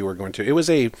nothing you were going to. It was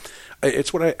the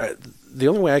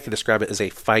only way I could describe it is a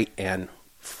fight and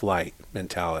flight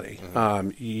mentality.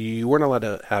 Mm-hmm. You weren't allowed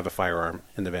to have a firearm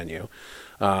in the venue.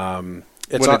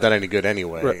 It wouldn't have done any good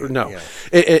anyway. No,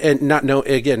 and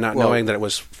knowing that it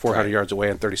was 400 yards away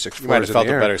and 36 floors in the air. You might have felt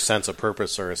a better sense of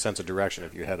purpose or a sense of direction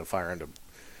if you had a firearm to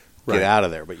get out of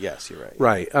there. But yes, you're right.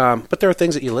 Right. But there are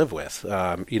things that you live with.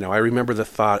 I remember the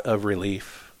thought of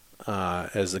relief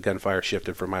as the gunfire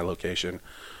shifted from my location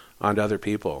onto other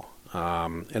people.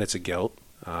 And it's a guilt.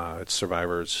 It's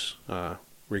survivors'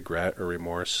 regret or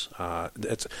remorse.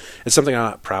 It's something I'm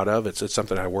not proud of. It's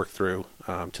something I work through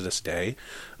to this day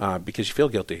because you feel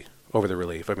guilty over the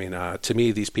relief. I mean, to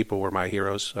me, these people were my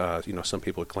heroes. Some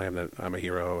people claim that I'm a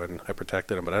hero and I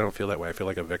protected them, but I don't feel that way. I feel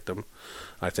like a victim.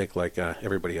 I think like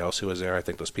everybody else who was there, I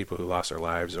think those people who lost their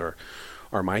lives or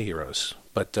are my heroes.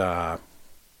 But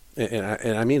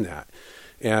and I mean that.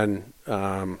 And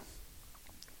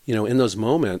in those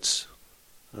moments,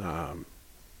 not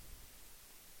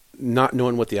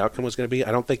knowing what the outcome was going to be,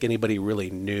 I don't think anybody really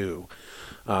knew.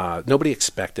 Nobody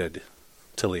expected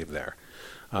to leave there.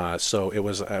 So it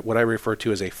was what I refer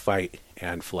to as a fight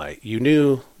and flight. You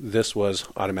knew this was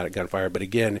automatic gunfire, but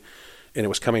again, and it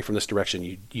was coming from this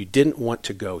direction. You didn't want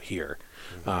to go here,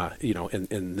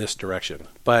 in this direction.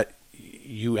 But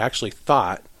you actually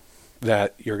thought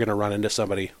that you're going to run into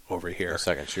somebody over here. A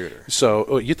second shooter.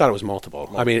 So you thought it was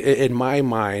multiple. I mean, in my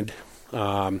mind,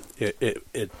 I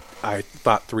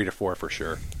thought 3 to 4 for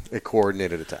sure. A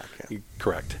coordinated attack. Yeah.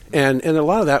 Correct. And a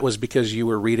lot of that was because you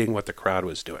were reading what the crowd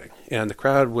was doing. And the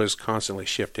crowd was constantly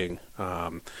shifting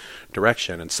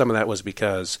direction. And some of that was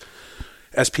because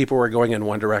as people were going in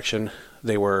one direction,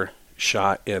 they were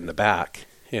shot in the back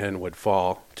and would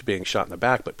fall to being shot in the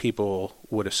back. But people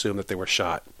would assume that they were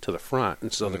shot to the front.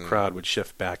 And so the crowd would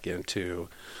shift back into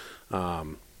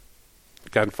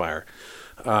gunfire.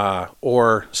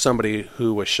 Or somebody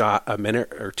who was shot a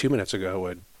minute or 2 minutes ago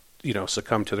would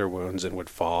succumb to their wounds and would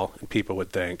fall, and people would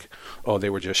think, oh,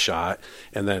 they were just shot,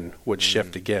 and then would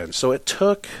shift again. So it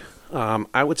took,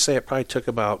 I would say it probably took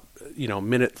about,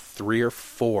 minute 3 or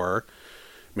 4,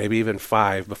 maybe even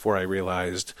 5 before I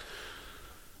realized,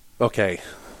 okay,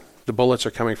 the bullets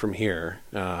are coming from here.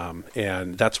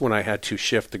 And that's when I had to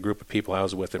shift the group of people I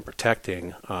was with and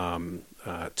protecting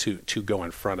to go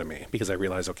in front of me, because I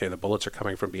realized, okay, the bullets are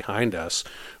coming from behind us.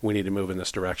 We need to move in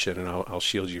this direction, and I'll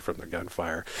shield you from the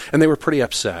gunfire. And they were pretty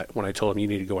upset when I told them you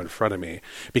need to go in front of me,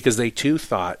 because they too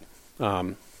thought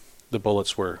the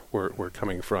bullets were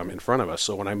coming from in front of us.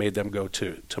 So when I made them go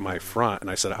to my front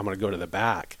and I said, I'm going to go to the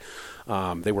back,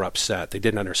 they were upset. They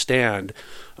didn't understand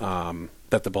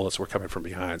that the bullets were coming from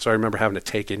behind. So I remember having to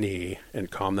take a knee and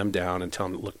calm them down and tell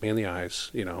them, look me in the eyes,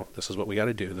 this is what we got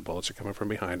to do. The bullets are coming from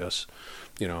behind us.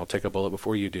 I'll take a bullet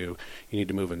before you do. You need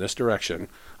to move in this direction.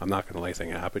 I'm not going to let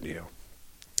anything happen to you.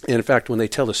 And in fact, when they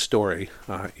tell the story,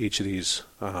 each of these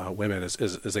women, as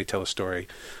they tell a story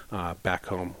back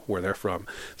home where they're from,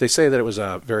 they say that it was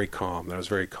very calm. That it was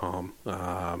very calm.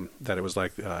 That it was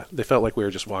like they felt like we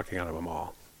were just walking out of a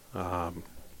mall.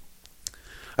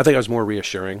 I think I was more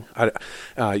reassuring.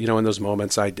 In those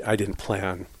moments, I didn't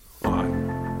plan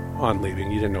on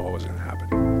leaving. You didn't know what was going to happen.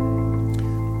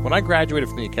 When I graduated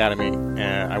from the academy,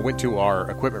 I went to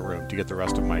our equipment room to get the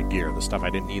rest of my gear, the stuff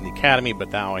I didn't need in the academy, but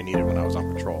now I needed when I was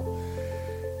on patrol.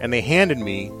 And they handed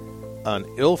me an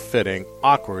ill-fitting,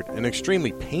 awkward, and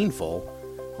extremely painful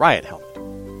riot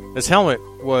helmet. This helmet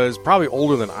was probably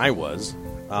older than I was,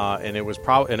 and it was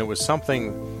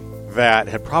something that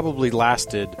had probably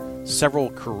lasted several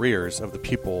careers of the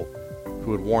people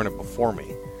who had worn it before me.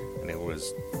 And it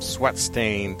was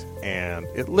sweat-stained, and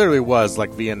it literally was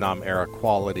like Vietnam-era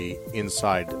quality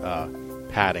inside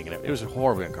padding, and it was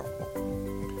horribly uncomfortable.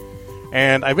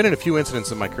 And I've been in a few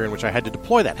incidents in my career in which I had to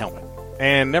deploy that helmet,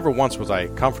 and never once was I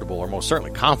comfortable or most certainly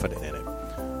confident in it.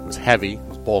 It was heavy, it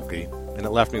was bulky, and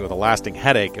it left me with a lasting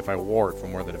headache if I wore it for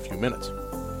more than a few minutes.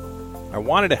 I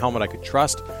wanted a helmet I could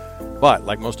trust, but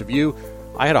like most of you,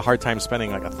 I had a hard time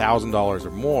spending like $1,000 or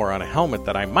more on a helmet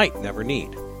that I might never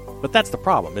need. But that's the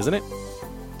problem, isn't it?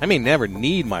 I may never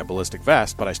need my ballistic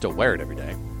vest, but I still wear it every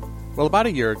day. Well, about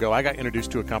a year ago, I got introduced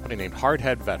to a company named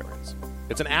Hardhead Veterans.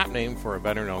 It's an apt name for a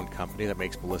veteran-owned company that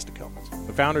makes ballistic helmets.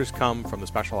 The founders come from the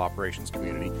special operations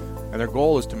community, and their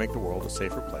goal is to make the world a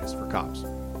safer place for cops.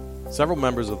 Several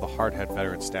members of the Hardhead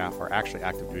Veterans staff are actually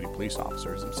active-duty police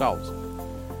officers themselves.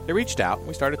 They reached out, and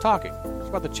we started talking. It was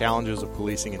about the challenges of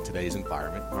policing in today's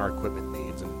environment, our equipment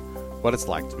needs, and what it's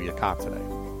like to be a cop today.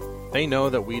 They know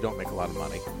that we don't make a lot of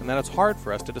money, and that it's hard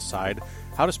for us to decide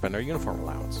how to spend our uniform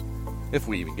allowance, if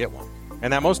we even get one.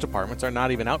 And that most departments are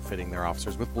not even outfitting their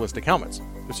officers with ballistic helmets.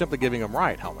 They're simply giving them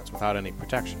riot helmets without any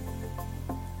protection.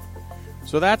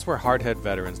 So that's where Hardhead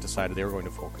Veterans decided they were going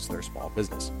to focus their small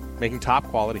business, making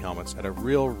top-quality helmets at a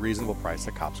real reasonable price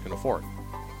that cops can afford.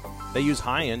 They use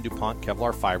high-end DuPont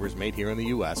Kevlar fibers made here in the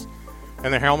U.S.,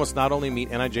 and their helmets not only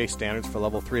meet NIJ standards for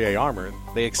level 3A armor,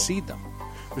 they exceed them.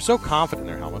 They're so confident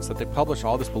in their helmets that they publish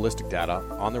all this ballistic data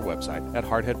on their website at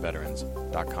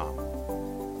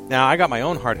hardheadveterans.com. Now, I got my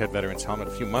own Hardhead Veterans helmet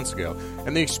a few months ago,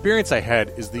 and the experience I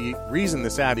had is the reason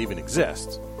this ad even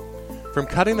exists. From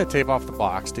cutting the tape off the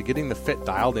box to getting the fit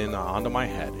dialed in onto my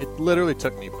head, it literally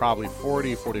took me probably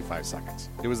 40-45 seconds.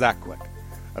 It was that quick.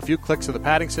 A few clicks of the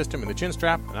padding system and the chin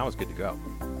strap, and I was good to go.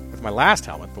 With my last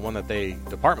helmet, the one that the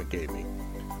department gave me,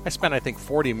 I spent, I think,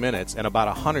 40 minutes and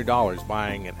about $100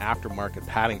 buying an aftermarket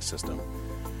padding system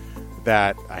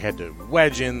that I had to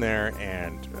wedge in there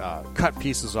and cut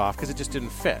pieces off because it just didn't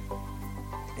fit.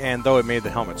 And though it made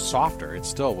the helmet softer, it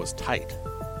still was tight.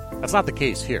 That's not the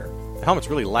case here. The helmet's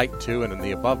really light too, and then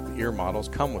the above-the-ear models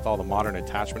come with all the modern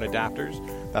attachment adapters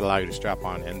that allow you to strap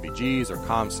on NVGs or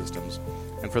comm systems.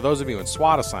 And for those of you in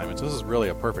SWAT assignments, this is really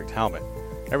a perfect helmet.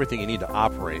 Everything you need to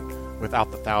operate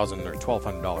without the $1,000 or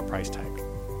 $1,200 price tag.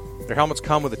 Their helmets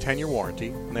come with a 10-year warranty,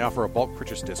 and they offer a bulk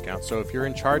purchase discount, so if you're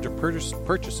in charge of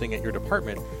purchasing at your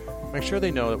department, make sure they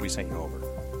know that we sent you over.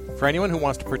 For anyone who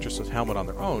wants to purchase this helmet on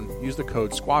their own, use the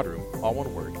code SQUADROOM, all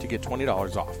one word, to get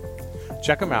 $20 off.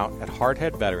 Check them out at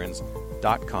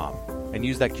hardheadveterans.com and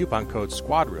use that coupon code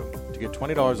SQUADROOM to get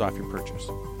 $20 off your purchase.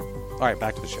 All right,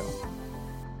 back to the show.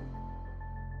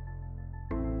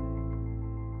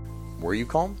 Were you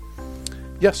calm?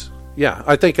 Yes. Yeah.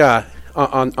 I think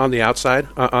on the outside,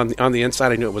 on the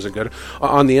inside, I knew it wasn't good.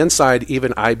 On the inside,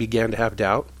 even I began to have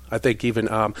doubt. I think even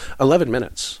 11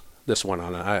 minutes. This one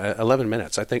on 11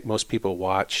 minutes. I think most people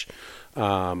watch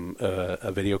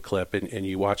a video clip and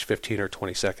you watch 15 or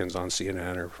 20 seconds on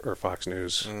CNN or Fox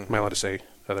News. Am I allowed to say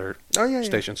other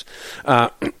stations?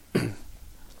 I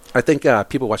think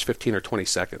people watch 15 or 20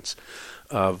 seconds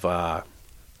of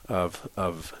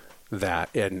that,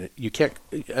 and you can't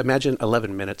imagine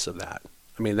 11 minutes of that.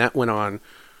 I mean, that went on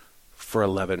for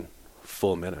 11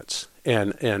 full minutes.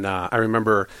 And I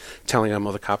remember telling them,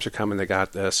 "Oh, the cops are coming. They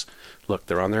got this. Look,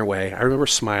 they're on their way." I remember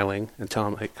smiling and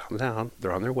telling them, "Hey, calm down.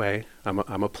 They're on their way. I'm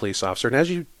a police officer." And as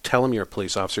you tell them you're a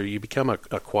police officer, you become a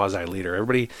quasi leader.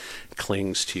 Everybody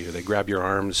clings to you. They grab your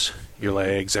arms, your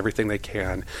legs, everything they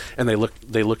can, and they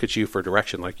look at you for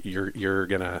direction, like you're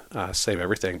gonna save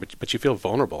everything. But you feel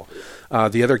vulnerable.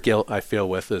 The other guilt I feel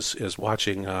with is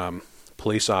watching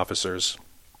police officers.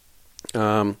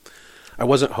 I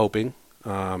wasn't hoping.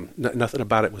 Nothing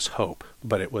about it was hope,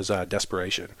 but it was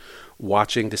desperation.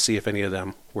 Watching to see if any of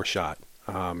them were shot,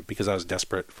 because I was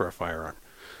desperate for a firearm.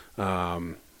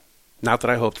 Not that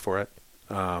I hoped for it,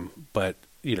 but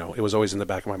it was always in the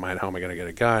back of my mind, how am I going to get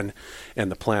a gun?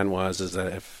 And the plan is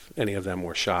that if any of them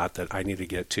were shot, that I need to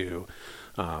get to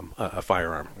a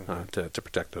firearm to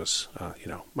protect those,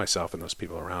 myself and those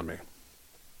people around me.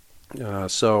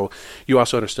 So you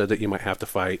also understood that you might have to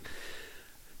fight.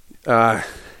 Hand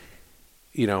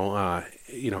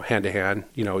to hand,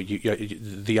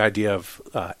 the idea of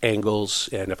angles,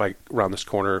 and if I round this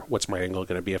corner, what's my angle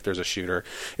going to be if there's a shooter?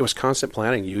 It was constant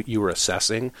planning. You were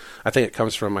assessing. I think it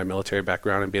comes from my military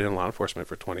background and being in law enforcement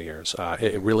for 20 years.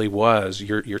 It really was,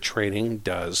 your training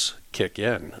does kick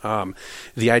in.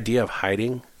 The idea of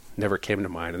hiding never came to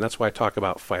mind, and that's why I talk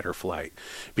about fight or flight,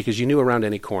 because you knew around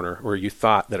any corner, or you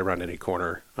thought that around any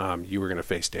corner, you were going to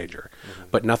face danger.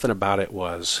 But nothing about it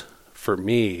was, for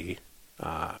me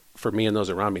and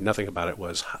those around me, nothing about it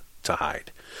was to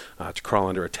hide, to crawl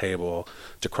under a table,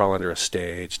 to crawl under a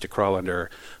stage, to crawl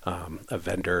under a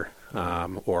vendor,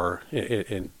 or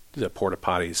in the porta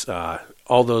potties.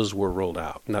 All those were ruled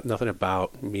out. Nothing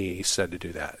about me said to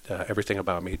do that. Everything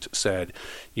about me said,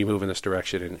 you move in this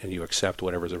direction and you accept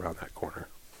whatever's around that corner.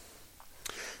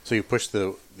 So you pushed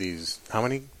these, how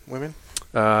many women?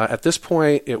 At this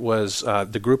point, it was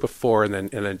the group of 4 and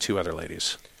then 2 other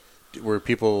ladies. Were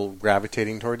people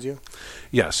gravitating towards you?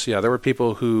 Yes, yeah. There were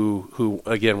people who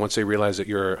again, once they realize that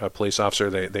you're a police officer,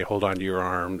 they hold on to your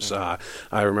arms. I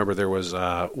remember there was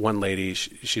one lady.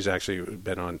 She's actually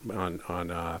been on.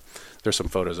 There's some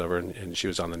photos of her, and she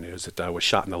was on the news that was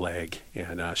shot in the leg,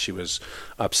 and she was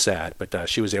upset, but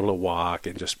she was able to walk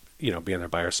and just being there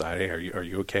by her side. Hey, are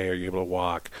you okay? Are you able to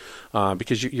walk?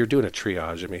 Because you're doing a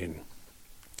triage. I mean,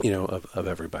 of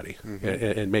everybody,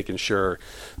 and making sure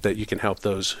that you can help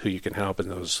those who you can help,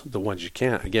 and the ones you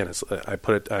can't. Again, it's, I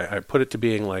put it to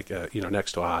being like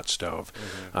next to a hot stove.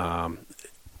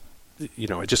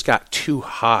 It just got too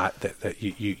hot that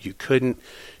you couldn't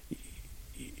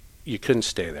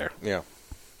stay there. Yeah.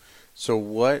 So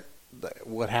what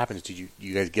happens? Did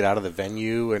you guys get out of the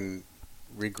venue and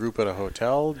regroup at a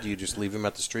hotel? Do you just leave them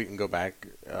at the street and go back?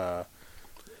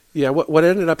 Yeah, what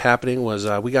ended up happening was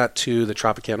we got to the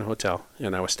Tropicana Hotel,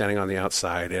 and I was standing on the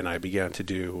outside, and I began to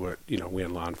do what we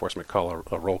in law enforcement call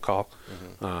a roll call.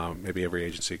 Maybe every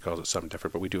agency calls it something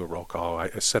different, but we do a roll call. I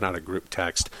sent out a group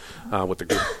text with the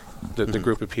group, the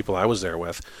group of people I was there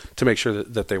with, to make sure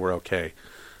that they were okay.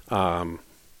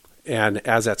 And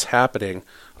as that's happening,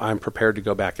 I'm prepared to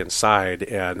go back inside,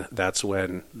 and that's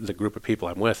when the group of people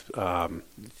I'm with,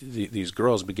 these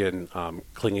girls begin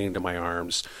clinging to my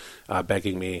arms,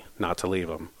 begging me not to leave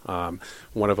them.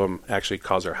 One of them actually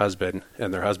calls her husband,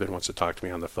 and their husband wants to talk to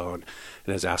me on the phone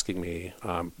and is asking me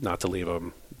not to leave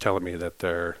them, telling me that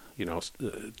they're, 2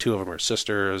 of them are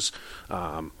sisters,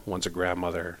 one's a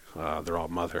grandmother, they're all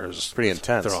mothers. Pretty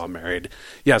intense. They're all married.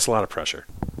 Yeah, it's a lot of pressure.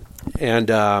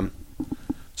 And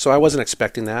So I wasn't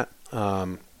expecting that.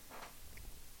 And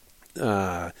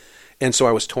so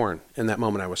I was torn. In that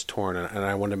moment, I was torn, and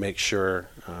I wanted to make sure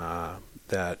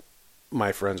that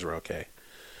my friends were okay.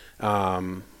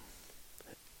 And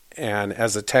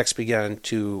as the text began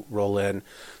to roll in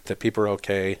that people are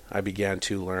okay, I began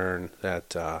to learn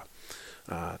that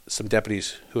some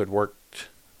deputies who had worked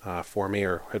for me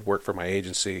or had worked for my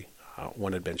agency,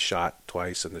 one had been shot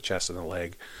twice in the chest and the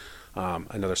leg.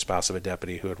 Another spouse of a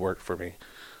deputy who had worked for me,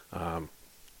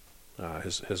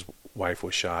 his wife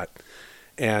was shot.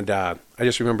 And I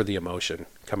just remember the emotion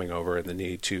coming over and the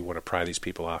need to want to pry these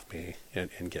people off me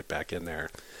and get back in there.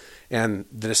 And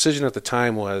the decision at the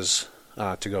time was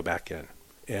to go back in.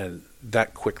 And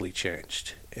that quickly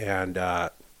changed. And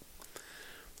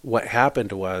what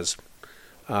happened was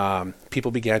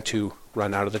people began to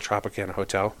run out of the Tropicana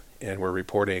Hotel and were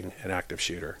reporting an active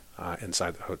shooter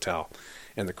inside the hotel.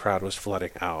 And the crowd was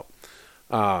flooding out.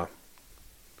 And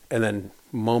then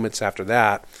moments after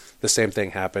that, the same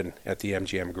thing happened at the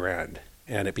MGM Grand,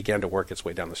 and it began to work its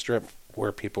way down the strip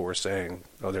where people were saying,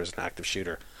 oh, there's an active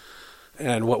shooter.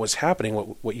 And what was happening,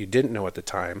 what you didn't know at the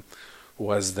time,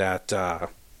 was that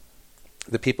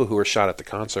the people who were shot at the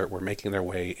concert were making their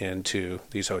way into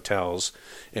these hotels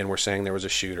and were saying there was a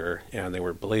shooter and they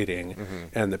were bleeding,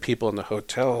 and the people in the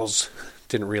hotels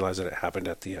didn't realize that it happened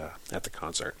at the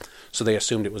concert. So they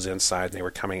assumed it was inside, and they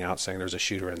were coming out saying there's a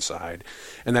shooter inside,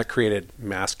 and that created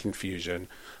mass confusion.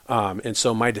 And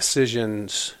so my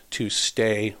decisions to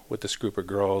stay with this group of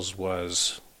girls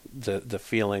was the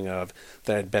feeling of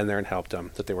that I'd been there and helped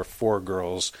them, that there were 4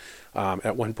 girls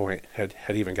at one point had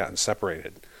even gotten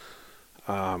separated.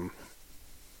 To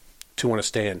want to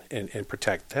stay and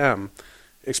protect them,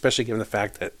 especially given the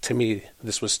fact that, to me,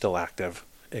 this was still active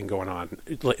and going on,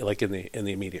 like in the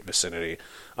immediate vicinity.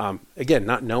 Again,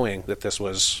 not knowing that this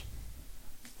was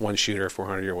one shooter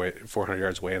 400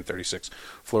 yards away and 36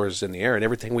 floors in the air, and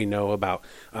everything we know about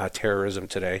terrorism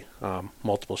today,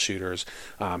 multiple shooters,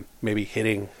 maybe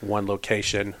hitting one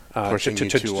location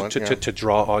to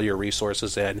draw all your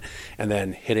resources in, and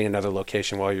then hitting another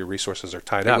location while your resources are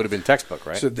tied up. It would have been textbook,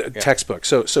 right? So textbook.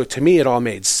 So to me, it all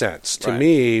made sense. To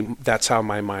me, that's how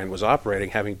my mind was operating,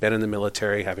 having been in the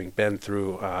military, having been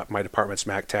through my department's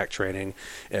MACTAC training,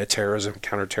 terrorism,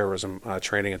 counterterrorism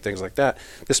training, and things like that.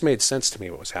 This made sense to me,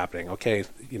 what was happening. Okay,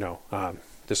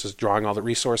 this is drawing all the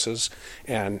resources,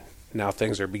 and now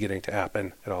things are beginning to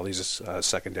happen at all these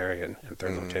secondary and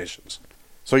third locations.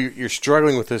 So you're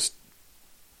struggling with this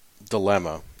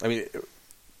dilemma. I mean,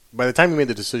 by the time you made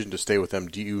the decision to stay with them,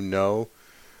 do you know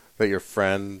that your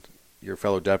friend, your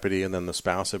fellow deputy, and then the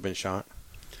spouse have been shot?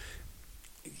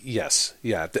 Yes.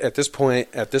 Yeah. At this point,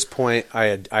 I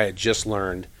had just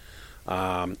learned.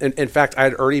 In fact, I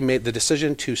had already made the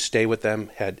decision to stay with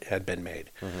them had been made,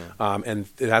 and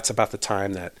that's about the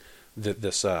time that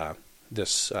the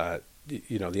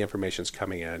information's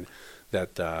coming in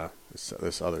that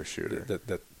this other shooter.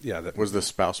 That was the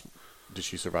spouse. Did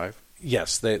she survive?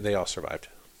 Yes, they all survived.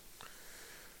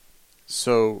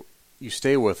 So you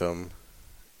stay with them,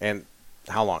 and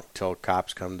how long till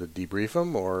cops come to debrief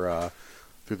them, or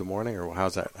through the morning, or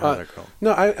how's that go?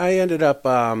 No, I ended up.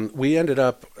 We ended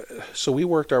up. So we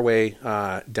worked our way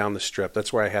down the strip.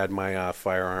 That's where I had my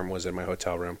firearm. Was in my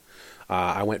hotel room.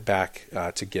 I went back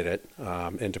to get it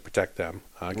and to protect them.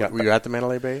 Were you at the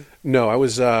Mandalay Bay? No, I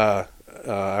was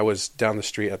down the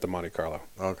street at the Monte Carlo.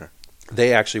 Okay.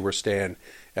 They actually were staying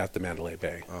at the Mandalay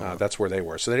Bay. That's where they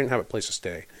were. So they didn't have a place to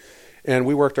stay. And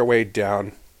we worked our way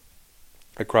down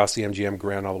across the MGM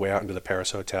Grand all the way out into the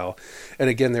Paris Hotel. And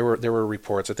again, there were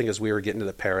reports. I think as we were getting to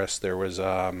the Paris, there was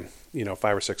 5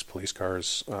 or 6 police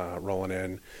cars rolling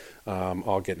in,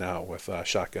 all getting out with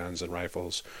shotguns and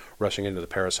rifles, rushing into the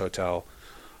Paris Hotel.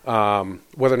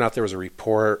 Whether or not there was a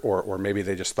report, or maybe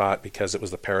they just thought because it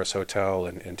was the Paris Hotel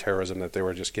and terrorism that they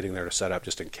were just getting there to set up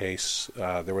just in case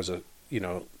there was a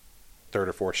 3rd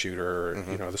or 4th shooter,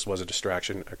 or, this was a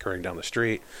distraction occurring down the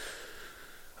street.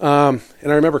 And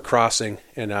I remember crossing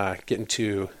and getting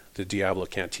to the Diablo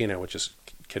Cantina, which is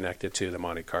connected to the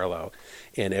Monte Carlo,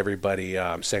 and everybody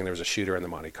saying there was a shooter in the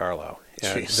Monte Carlo.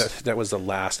 And that was the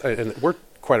last. And we're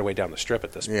quite a way down the strip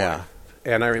at this point. Yeah.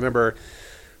 And I remember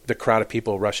the crowd of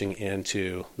people rushing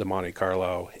into the Monte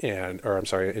Carlo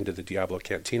into the Diablo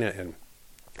Cantina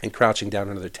and crouching down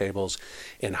under their tables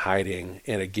and hiding.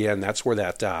 And again, that's where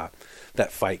that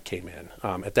fight came in.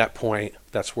 At that point,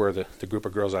 that's where the group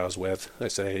of girls I was with, they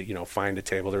say, find a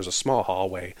table. There's a small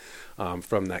hallway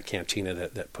from that cantina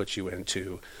that puts you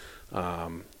into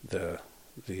the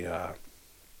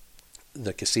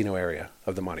the casino area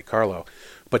of the Monte Carlo,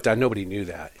 but nobody knew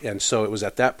that. And so it was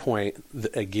at that point,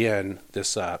 again,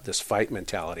 this fight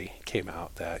mentality came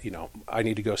out that, I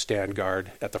need to go stand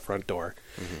guard at the front door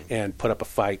and put up a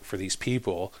fight for these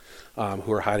people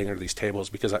who are hiding under these tables,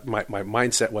 because my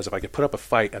mindset was, if I could put up a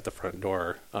fight at the front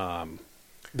door,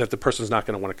 that the person's not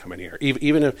going to want to come in here,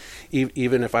 even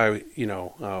if I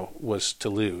was to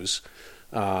lose,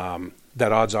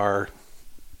 that odds are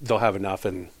they'll have enough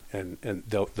and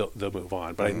they'll move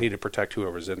on. But I need to protect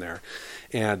whoever's in there.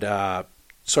 And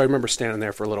so I remember standing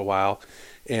there for a little while,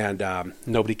 and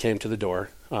nobody came to the door,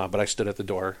 but I stood at the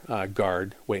door,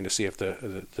 guard, waiting to see if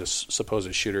this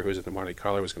supposed shooter who was at the Monte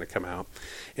Carlo was going to come out.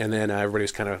 And then everybody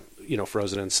was kind of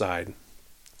frozen inside.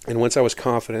 And once I was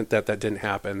confident that didn't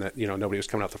happen, that nobody was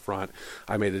coming out the front,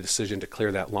 I made the decision to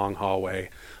clear that long hallway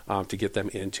to get them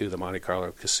into the Monte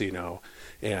Carlo casino,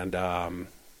 and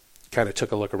kind of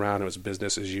took a look around. It was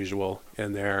business as usual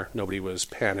in there. Nobody was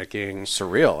panicking.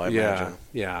 Surreal, I imagine.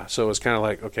 Yeah. So it was kind of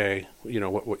like, okay,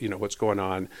 what's going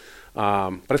on?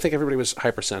 But I think everybody was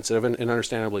hypersensitive, and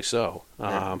understandably so.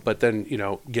 But then,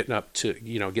 getting up to,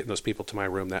 getting those people to my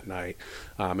room that night,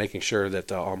 making sure that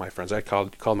all my friends, I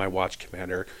called my watch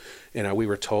commander, and we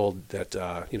were told that,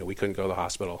 we couldn't go to the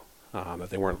hospital, that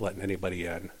they weren't letting anybody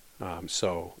in.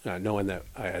 So knowing that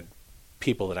I had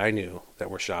people that I knew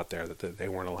that were shot there, that they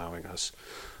weren't allowing us.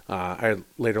 I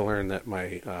later learned that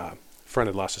my friend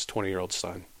had lost his 20-year-old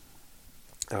son,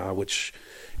 which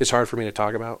is hard for me to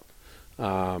talk about.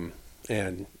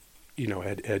 And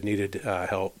had needed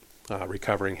help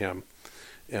recovering him.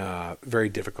 Very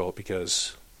difficult,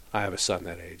 because I have a son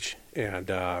that age, and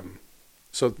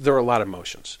so there were a lot of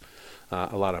emotions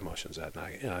that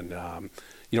night. And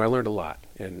I learned a lot,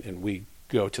 and we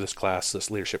go to this class, this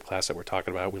leadership class that we're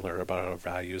talking about. We learn about our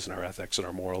values and our ethics and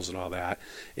our morals and all that.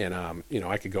 And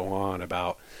I could go on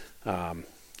about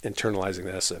internalizing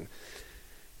this and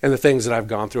the things that I've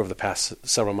gone through over the past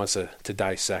several months to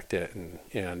dissect it,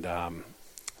 and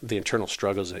the internal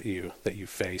struggles that you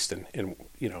faced, and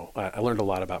I learned a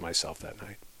lot about myself that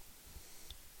night.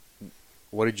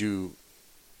 What did you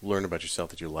learn about yourself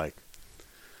that you like?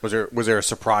 Was there a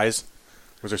surprise?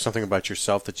 Was there something about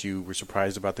yourself that you were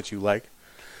surprised about that you like,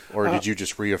 or did you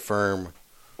just reaffirm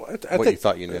what you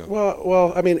thought you knew?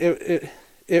 Well, I mean,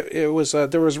 it was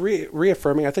there was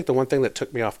reaffirming. I think the one thing that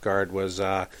took me off guard was.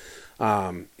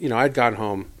 I'd gone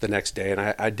home the next day, and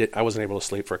I wasn't able to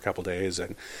sleep for a couple days,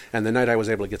 and the night I was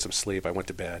able to get some sleep, I went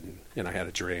to bed, and I had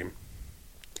a dream.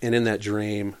 And in that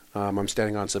dream, I'm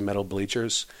standing on some metal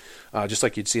bleachers, just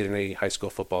like you'd see it in any high school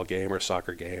football game or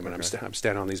soccer game. And I'm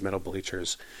standing on these metal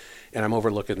bleachers, and I'm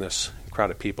overlooking this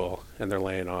crowd of people, and they're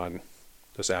laying on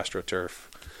this AstroTurf,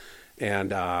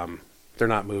 and they're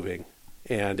not moving.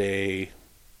 And a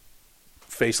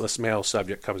faceless male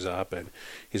subject comes up, and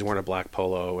he's wearing a black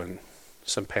polo and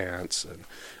some pants,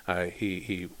 and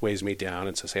he weighs me down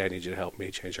and says, "Hey, I need you to help me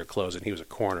change your clothes." And he was a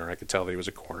coroner. I could tell that he was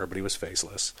a coroner, but he was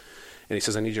faceless. And he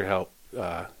says, "I need your help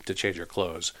to change your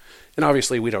clothes." And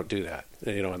obviously we don't do that,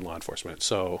 in law enforcement.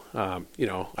 So,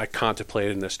 I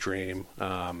contemplated in this dream,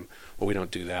 well, we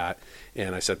don't do that.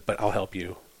 And I said, "But I'll help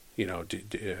you. Do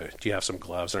you have some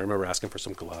gloves?" And I remember asking for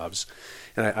some gloves.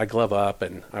 And I glove up,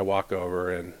 and I walk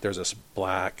over, and there's this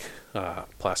black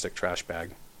plastic trash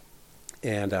bag.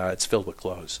 And it's filled with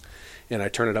clothes. And I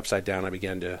turn it upside down. I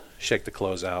begin to shake the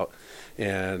clothes out.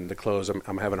 And the clothes,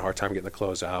 I'm having a hard time getting the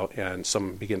clothes out. And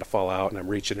some begin to fall out, and I'm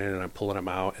reaching in, and I'm pulling them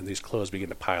out. And these clothes begin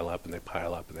to pile up, and they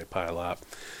pile up, and they pile up.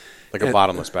 Like a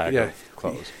bottomless bag of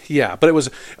clothes. Yeah, but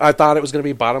I thought it was going to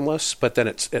be bottomless, but then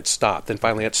it stopped. And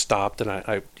finally it stopped, and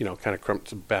I kind of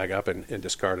crumped the bag up and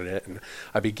discarded it. And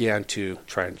I began to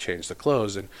try and change the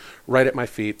clothes. And right at my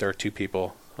feet, there are two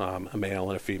people, a male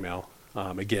and a female,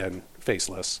 again,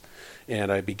 faceless.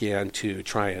 And I began to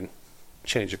try and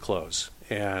change the clothes.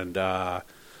 And I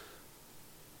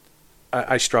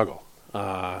struggle.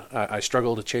 I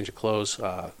struggle to change the clothes.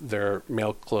 They're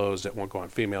male clothes that won't go on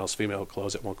females, female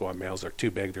clothes that won't go on males. They're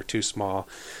too big, they're too small.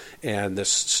 And this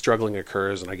struggling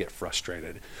occurs, and I get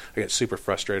frustrated. I get super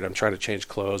frustrated. I'm trying to change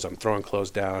clothes. I'm throwing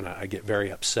clothes down. I get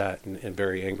very upset and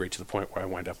very angry, to the point where I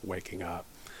wind up waking up.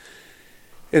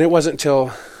 And it wasn't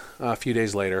until a few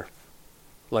days later,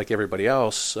 like everybody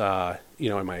else,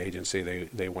 in my agency,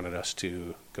 they wanted us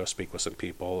to go speak with some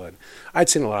people. And I'd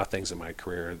seen a lot of things in my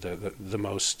career. The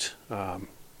most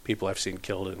people I've seen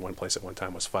killed in one place at one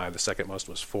time was 5. The second most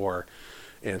was 4.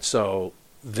 And so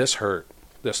this hurt.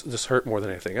 This hurt more than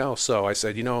anything else. So I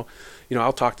said,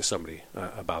 I'll talk to somebody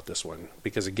about this one,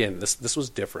 because again, this was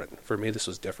different for me. This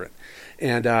was different.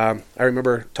 And I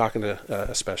remember talking to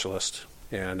a specialist,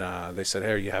 and they said,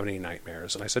 "Hey, are you having any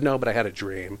nightmares?" And I said, "No, but I had a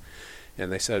dream."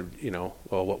 And they said,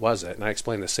 well, what was it? And I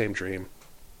explained the same dream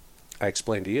I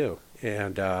explained to you.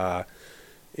 And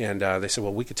they said,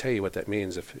 well, we could tell you what that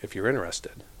means if you're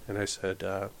interested. And I said,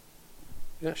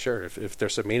 yeah, sure. If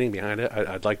there's some meaning behind it,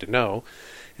 I'd like to know.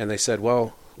 And they said,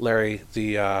 well, Larry,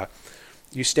 you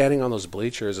standing on those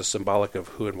bleachers is symbolic of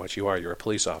who and what you are. You're a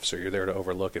police officer. You're there to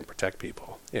overlook and protect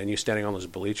people. And you standing on those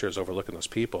bleachers overlooking those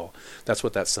people, that's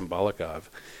what that's symbolic of.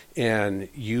 And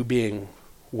you being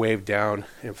waved down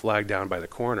and flagged down by the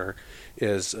coroner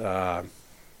is your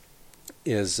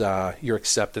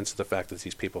acceptance of the fact that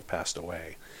these people have passed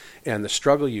away. And the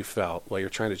struggle you felt while you're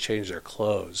trying to change their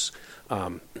clothes,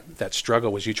 that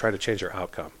struggle was you trying to change their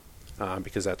outcome,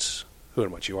 because that's who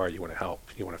and what you are. You want to help.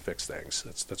 You want to fix things.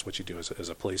 That's what you do as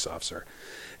a police officer.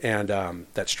 And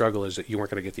that struggle is that you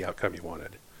weren't going to get the outcome you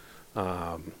wanted,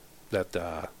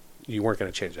 that you weren't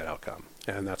going to change that outcome.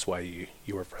 And that's why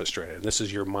you were frustrated. And this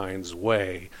is your mind's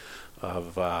way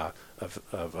of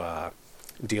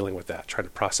dealing with that, trying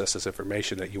to process this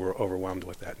information that you were overwhelmed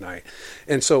with that night.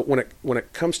 And so when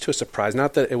it comes to a surprise,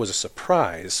 not that it was a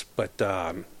surprise, but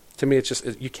to me, it's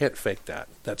just you can't fake that.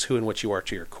 That's who and what you are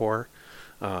to your core.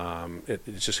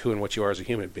 It's just who and what you are as a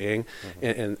human being,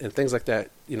 and things like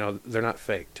that. They're not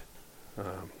faked.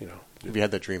 Have you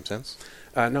had that dream since?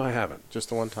 No, I haven't. Just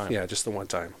the one time? Yeah, just the one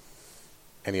time.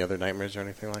 Any other nightmares or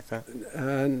anything like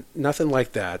that? Nothing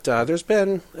like that. There's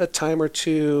been a time or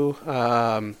two.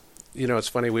 It's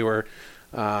funny.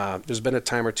 There's been a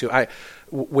time or two.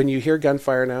 When you hear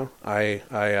gunfire now,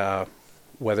 I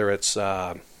whether it's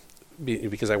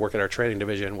because I work at our training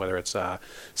division, whether it's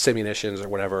simunitions or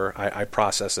whatever, I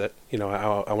process it.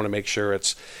 I want to make sure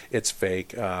it's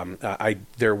fake.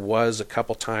 There was a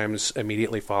couple times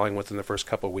immediately following within the first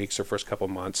couple of weeks or first couple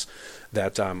of months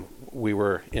that we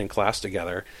were in class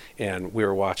together and we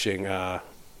were watching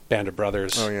Band of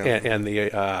Brothers, and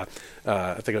the I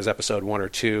think it was episode 1 or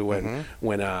 2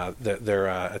 when they're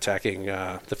attacking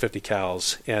the 50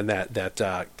 cals, and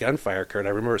that gunfire occurred. I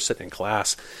remember sitting in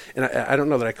class, and I don't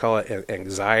know that I call it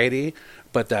anxiety,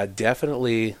 but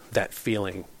definitely that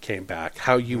feeling came back.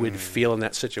 How you would feel in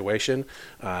that situation.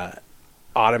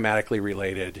 Automatically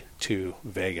related to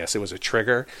Vegas. It was a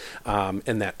trigger,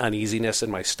 and that uneasiness in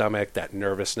my stomach, that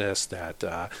nervousness,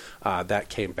 that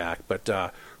came back.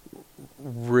 But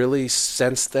really,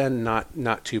 since then,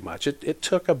 not too much. It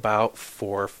took about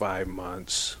 4 or 5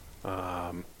 months,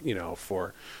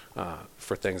 for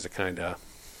things to kind of,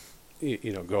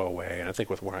 go away. And I think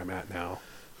with where I'm at now.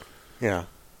 Yeah.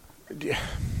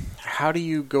 How do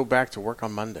you go back to work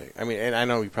on Monday? I mean, and I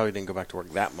know you probably didn't go back to work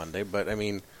that Monday, but I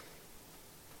mean,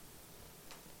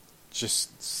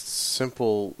 just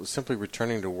simply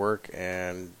returning to work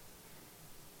and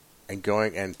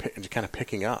going and kind of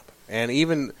picking up, and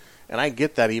I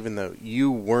get that, even though you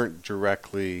weren't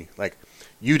directly, like,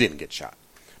 you didn't get shot,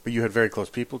 but you had very close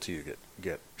people to you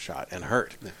get shot and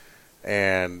hurt,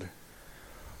 and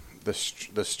the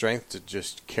strength to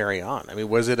just carry on. I mean,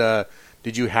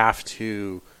 did you have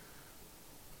to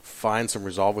find some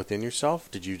resolve within yourself?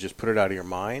 Did you just put it out of your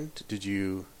mind? Did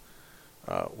you?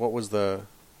 What was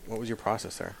your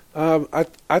process there?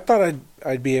 I thought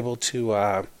I'd be able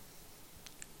to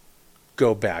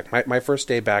go back. My first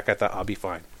day back, I thought I'll be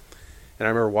fine. And I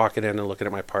remember walking in and looking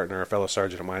at my partner, a fellow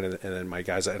sergeant of mine, and then my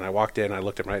guys. And I walked in, I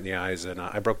looked him right in the eyes, and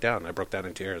I broke down. I broke down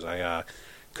in tears. I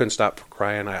couldn't stop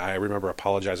crying. I remember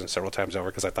apologizing several times over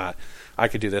because I thought I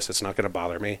could do this. It's not going to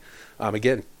bother me.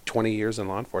 Again, 20 years in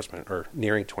law enforcement, or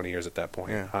nearing 20 years at that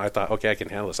point. Yeah. I thought, okay, I can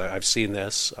handle this. I've seen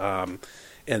this, and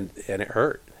it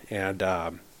hurt. And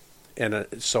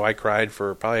so I cried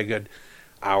for probably a good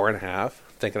hour and a half,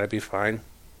 thinking I'd be fine.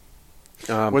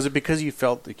 Was it because you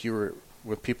felt like you were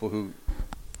with people who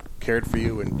cared for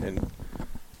you and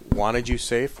wanted you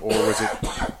safe, or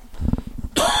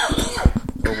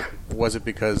was it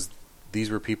because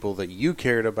these were people that you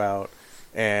cared about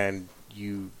and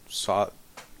you saw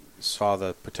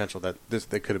the potential that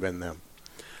they could have been them?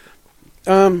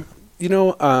 I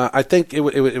think it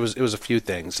was a few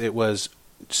things. It was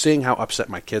seeing how upset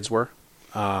my kids were.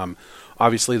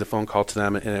 Obviously, the phone call to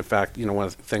them, and in fact, one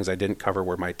of the things I didn't cover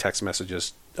were my text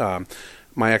messages.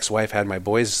 My ex-wife had my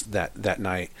boys that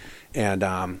night, and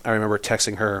I remember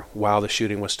texting her while the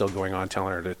shooting was still going on,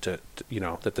 telling her to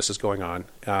that this is going on.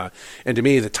 And to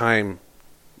me, the time,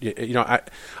 I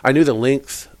knew the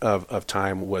length of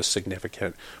time was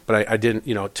significant, but I didn't.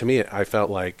 To me, I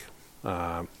felt like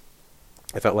they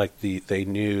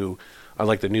knew.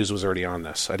 Like the news was already on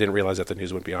this. I didn't realize that the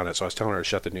news wouldn't be on it, so I was telling her to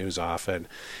shut the news off, and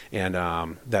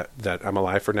that I'm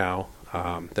alive for now.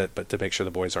 But to make sure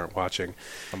the boys aren't watching.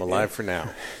 I'm alive for now.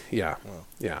 Yeah, wow.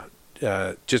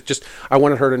 Yeah. Just I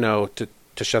wanted her to know to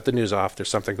to shut the news off. There's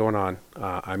something going on.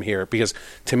 I'm here because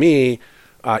to me,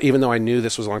 even though I knew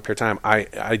this was a long period of time,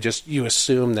 you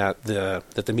assume that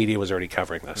the media was already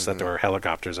covering this, that there were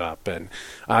helicopters up, and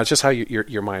it's just how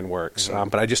your mind works.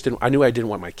 But I knew I didn't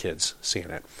want my kids seeing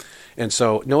it, and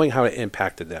so knowing how it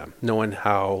impacted them, knowing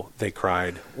how they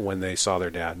cried when they saw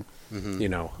their dad,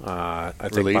 I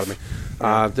think Relief.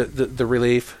 the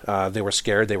relief. They were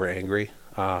scared. They were angry.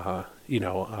 Angry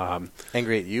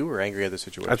at you or angry at the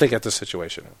situation? I think at the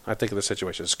situation.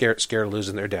 Scared of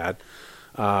losing their dad.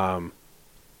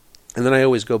 And then I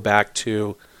always go back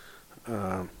to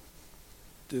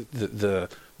the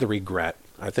regret.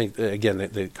 I think, again,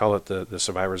 they call it the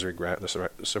survivor's regret, the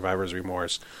survivor's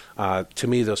remorse. To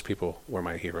me, those people were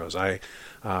my heroes. I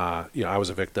was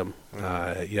a victim.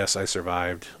 Yes, I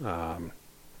survived.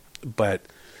 But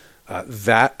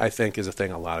that, I think, is a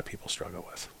thing a lot of people struggle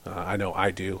with. I know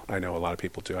I do. I know a lot of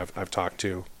people do. I've talked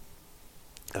to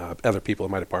other people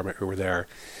in my department who were there,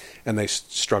 and they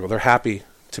struggle. They're happy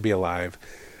to be alive,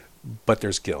 but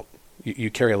there's guilt.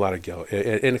 You carry a lot of guilt,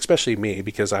 and especially me,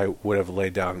 because I would have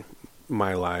laid down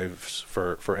my lives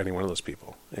for any one of those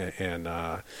people, and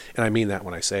I mean that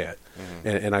when I say it.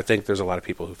 And I think there's a lot of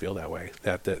people who feel that way,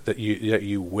 that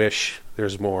you wish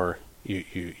there's more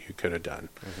you could have done,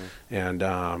 and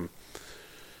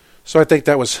so I think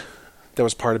that was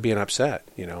part of being upset,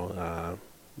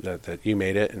 that you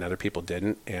made it and other people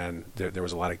didn't, and there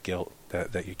was a lot of guilt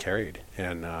that you carried.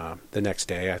 And the next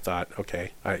day I thought,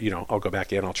 okay, I'll go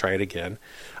back in, I'll try it again.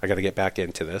 I got to get back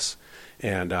into this.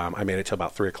 And I made it till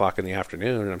about 3 o'clock in the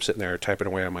afternoon, and I'm sitting there typing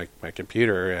away on my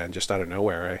computer, and just out of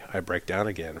nowhere I break down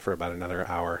again for about another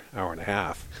hour and a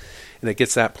half. And it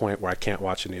gets to that point where I can't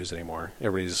watch the news anymore.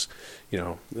 Everybody's,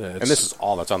 and this is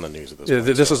all that's on the news at this point.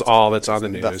 This is all that's on the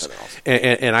news,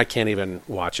 and I can't even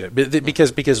watch it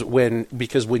because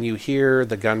when you hear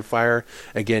the gunfire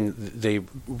again, they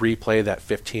replay that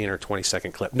 15 or 20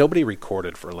 second clip. Nobody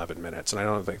recorded for 11 minutes, and I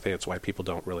don't think that's why people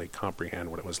don't really comprehend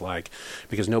what it was like,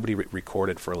 because nobody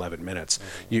recorded for 11 minutes.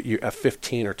 You a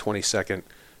 15 or 20 second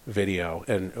video,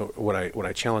 and what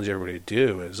I challenge everybody to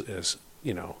do is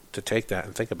to take that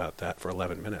and think about that for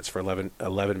 11 minutes. For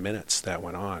 11 minutes that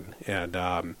went on, and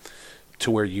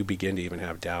to where you begin to even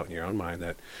have doubt in your own mind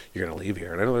that you're going to leave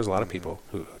here. And I know there's a lot of people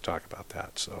who talk about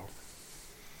that.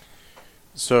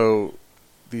 So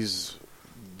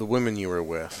the women you were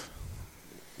with,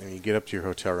 and you get up to your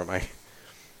hotel room.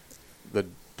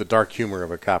 The dark humor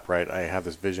of a cop, right? I have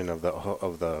this vision of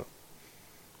the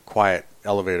quiet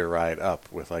elevator ride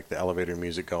up with like the elevator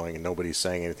music going and nobody's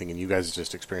saying anything, and you guys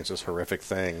just experienced this horrific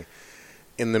thing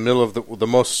in the middle of the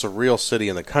most surreal city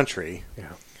in the country,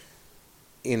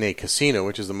 in a casino,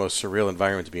 which is the most surreal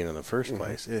environment to be in the first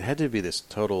place. It had to be this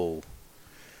total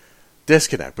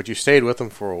disconnect, but you stayed with them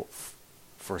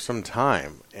for some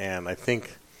time, and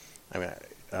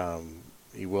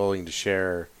you willing to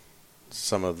share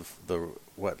some of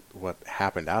what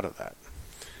happened out of that?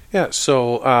 Yeah,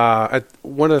 so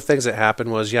one of the things that happened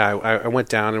was, I went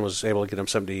down and was able to get them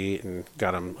something to eat and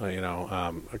got them,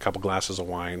 a couple glasses of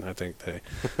wine. I think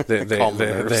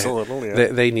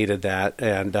they needed that,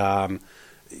 and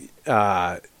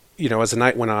as the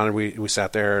night went on, and we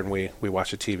sat there and we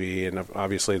watched the TV, and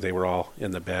obviously they were all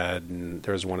in the bed, and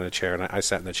there was one in a chair, and I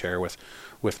sat in the chair with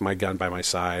my gun by my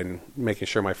side, and making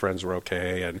sure my friends were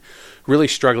okay, and really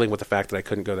struggling with the fact that I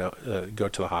couldn't go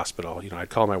to the hospital. I'd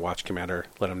call my watch commander,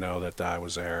 let him know that I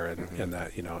was there, and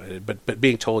that but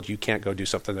being told you can't go do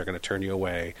something, they're going to turn you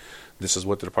away. This is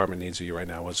what the department needs of you right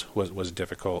now was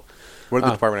difficult. What did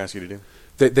the department ask you to do?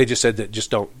 They just said that just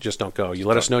don't go. You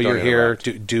let us know you're here.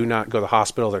 Do not go to the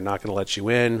hospital. They're not going to let you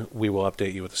in. We will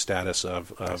update you with the status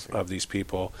of these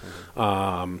people.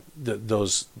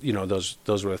 Those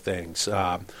were the things.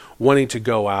 Wanting to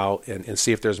go out and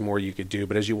see if there's more you could do,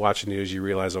 but as you watch the news, you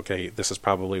realize, okay, this is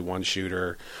probably one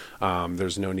shooter.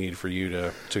 There's no need for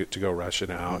you to go rushing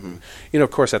out. And,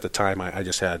 of course, at the time, I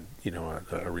just had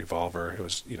a revolver. It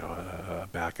was a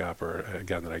backup or a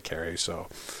gun that I carry. So.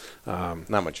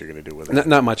 Not much you're going to do with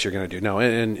it. Not much you're going to do. No,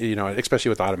 and especially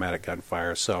with automatic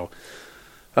gunfire. So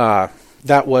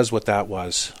that was what that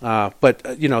was. But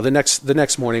the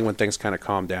next morning when things kind of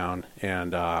calmed down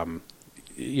and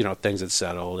things had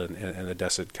settled and the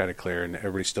dust had kind of cleared and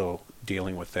everybody's still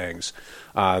dealing with things,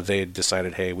 they had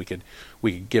decided, hey, we could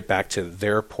get back to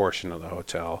their portion of the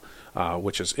hotel.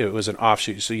 it was an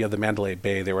offshoot. So you have the Mandalay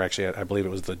Bay. They were actually I believe it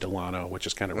was the Delano, which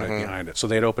is kind of right behind it. So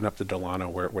they'd opened up the Delano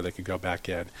where they could go back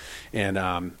in. And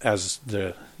as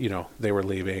they were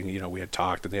leaving, we had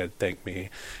talked and they had thanked me.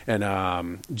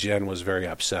 And Jen was very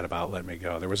upset about letting me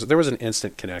go. There was an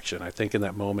instant connection. I think in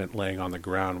that moment, laying on the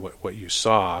ground, what you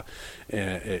saw,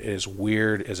 as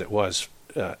weird as it was,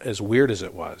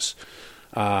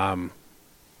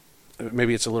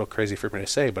 maybe it's a little crazy for me to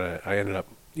say, but I ended up,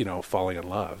 falling in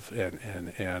love,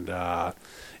 and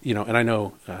I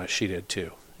know she did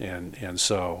too, and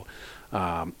so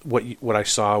what I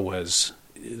saw was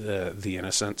the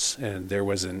innocence, and there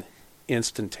was an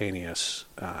instantaneous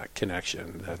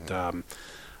connection that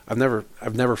I've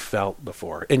never felt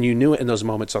before, and you knew it in those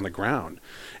moments on the ground,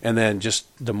 and then just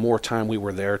the more time we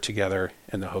were there together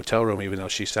in the hotel room, even though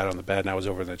she sat on the bed and I was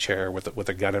over in the chair with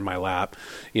a gun in my lap,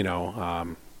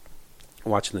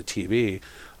 watching the TV,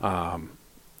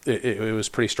 it was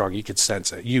pretty strong. You could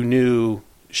sense it. You knew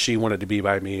she wanted to be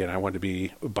by me and I wanted to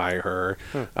be by her,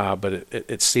 but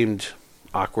it seemed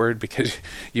awkward because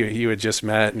you had just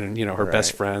met and her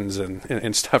best friends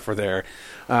and stuff were there.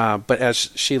 But as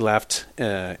she left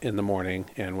in the morning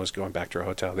and was going back to her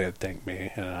hotel, they had thanked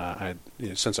me. And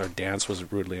since our dance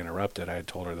was rudely interrupted, I had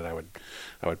told her that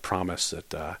I would promise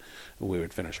that we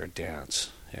would finish our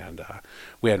dance. And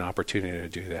we had an opportunity to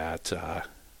do that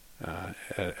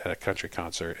at a country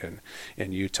concert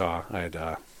in Utah. I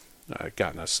had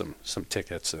gotten us some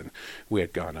tickets, and we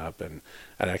had gone up, and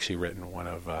I'd actually written one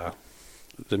of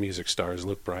the music stars,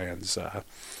 Luke Bryan's,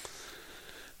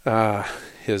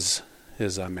 his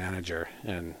manager,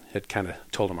 and had kind of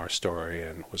told him our story,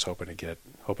 and was hoping to get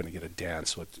a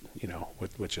dance with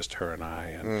just her and I,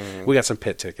 and we got some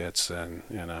pit tickets, and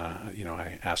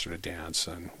I asked her to dance,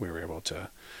 and we were able to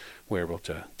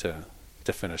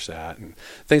finish that, and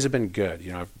things have been good.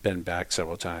 I've been back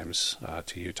several times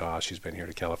to Utah. She's been here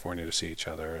to California to see each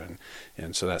other,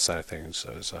 and so that side of things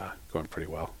is going pretty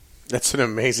well. That's an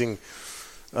amazing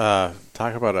talk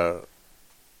about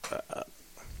a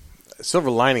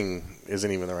silver lining.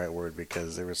 Isn't even the right word,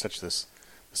 because there was such this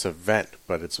event,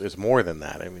 but it's more than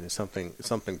that. I mean, it's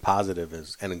something positive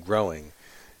and growing,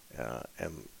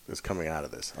 and is coming out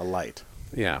of this, a light.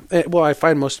 Yeah. Well, I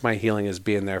find most of my healing is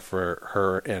being there for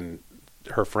her and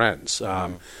her friends.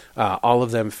 All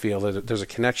of them feel that there's a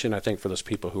connection, I think, for those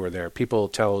people who are there. People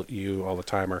tell you all the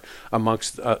time, or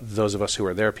amongst those of us who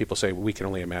are there, people say, we can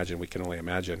only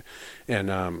imagine.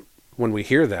 And when we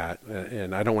hear that,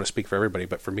 and I don't want to speak for everybody,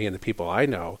 but for me and the people I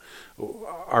know,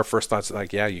 our first thoughts are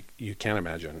like, yeah, you can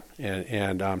imagine.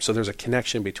 And so there's a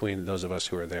connection between those of us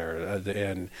who are there.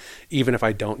 And even if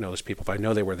I don't know those people, if I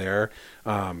know they were there,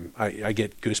 I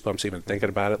get goosebumps even thinking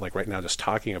about it. Like right now, just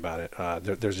talking about it,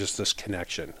 there's just this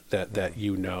connection that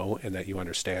and that you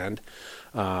understand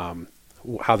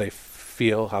how they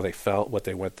feel, how they felt, what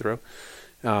they went through.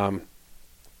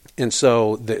 And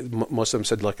so most of them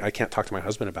said, look, I can't talk to my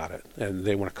husband about it. And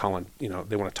they want to call in,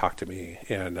 they want to talk to me.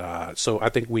 And so I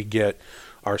think we get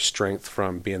our strength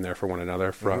from being there for one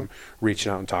another, from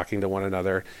reaching out and talking to one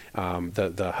another.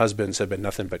 The husbands have been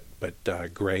nothing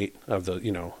but great. Of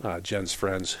the, Jen's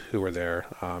friends who were there,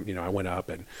 I went up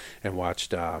and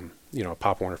watched, a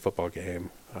Pop Warner football game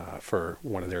for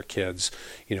one of their kids,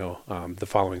 the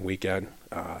following weekend,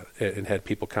 and had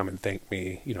people come and thank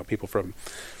me, people from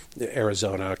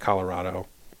Arizona, Colorado,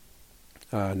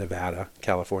 Nevada,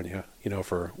 California,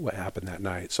 for what happened that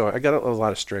night. So I got a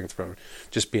lot of strength from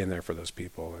just being there for those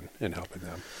people and helping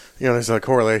them. There's a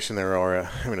correlation there, or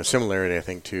a similarity, I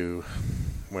think, to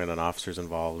when an officer's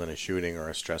involved in a shooting or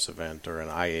a stress event or an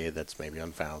IA that's maybe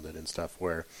unfounded and stuff,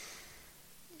 where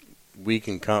I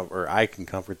can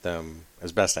comfort them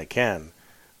as best I can,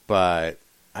 but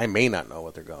I may not know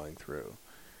what they're going through.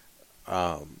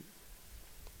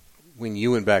 When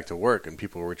you went back to work and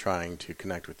people were trying to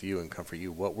connect with you and comfort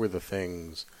you, what were the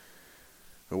things,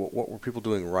 what were people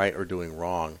doing right or doing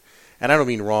wrong? And I don't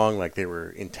mean wrong like they were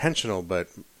intentional, but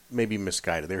maybe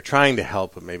misguided. They were trying to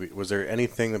help, but maybe, was there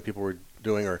anything that people were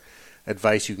doing or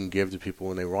advice you can give to people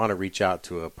when they want to reach out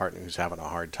to a partner who's having a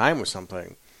hard time with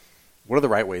something? What are the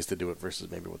right ways to do it versus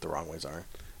maybe what the wrong ways are?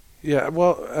 Yeah,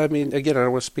 well, I mean, again, I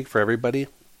don't want to speak for everybody.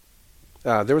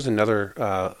 There was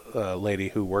another lady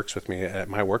who works with me at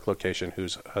my work location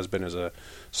whose husband is a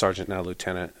sergeant, now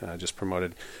lieutenant, just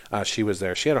promoted. She was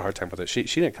there. She had a hard time with it. She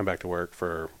didn't come back to work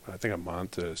for, I think, a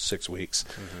month to 6 weeks.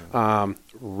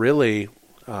 Really,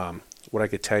 what I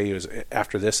could tell you is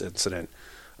after this incident,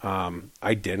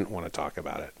 I didn't want to talk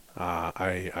about it.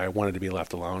 I wanted to be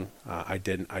left alone. I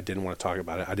didn't want to talk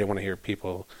about it. I didn't want to hear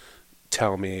people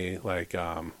tell me, like,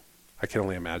 I can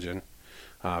only imagine.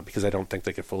 because I don't think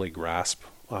they could fully grasp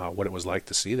what it was like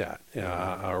to see that,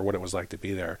 or what it was like to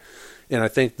be there. And I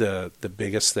think the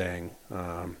biggest thing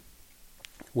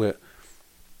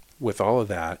with all of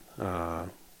that,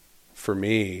 for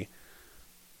me,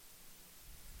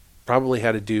 probably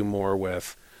had to do more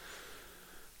with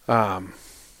I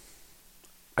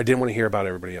didn't want to hear about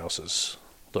everybody else's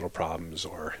little problems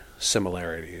or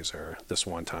similarities or this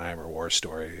one time or war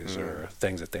stories or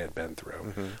things that they had been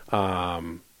through.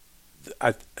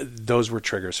 Those were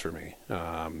triggers for me.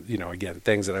 Again,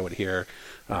 things that I would hear.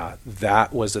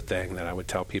 That was the thing that I would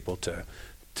tell people to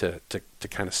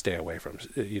kind of stay away from.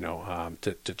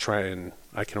 To try and,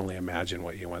 I can only imagine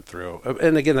what you went through.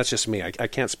 And again, that's just me. I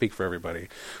can't speak for everybody,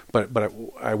 but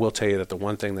I will tell you that the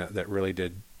one thing that really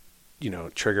did,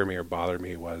 trigger me or bother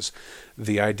me was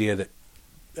the idea that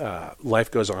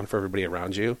life goes on for everybody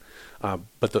around you,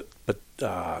 but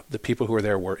the people who were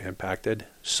there were impacted.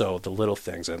 So the little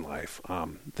things in life,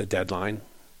 the deadline,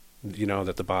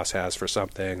 that the boss has for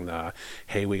something,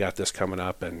 hey, we got this coming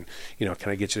up, and can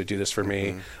I get you to do this for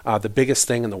me? The biggest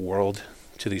thing in the world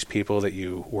to these people that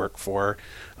you work for,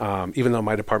 even though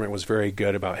my department was very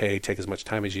good about, hey, take as much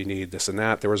time as you need, this and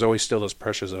that, there was always still those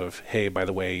pressures of, hey, by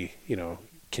the way,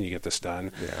 can you get this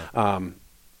done? Yeah.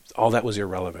 All that was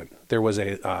irrelevant. There was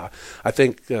I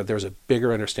think there was a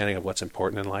bigger understanding of what's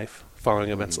important in life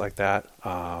following events like that,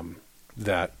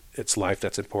 that it's life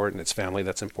that's important, it's family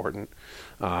that's important.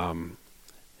 And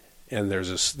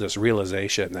there's this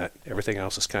realization that everything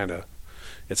else is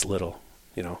it's little,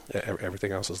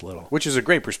 everything else is little. Which is a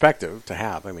great perspective to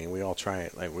have. I mean, we all try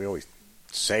it. Like, we always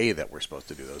say that we're supposed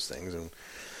to do those things, and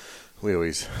we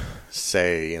always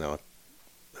say, at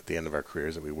the end of our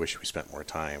careers that we wish we spent more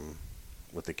time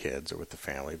with the kids or with the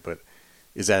family. But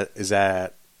is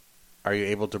that are you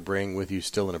able to bring with you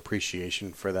still an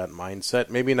appreciation for that mindset?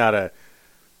 Maybe not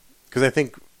because I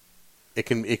think it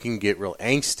can get real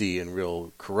angsty and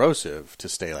real corrosive to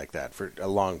stay like that for a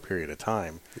long period of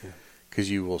time,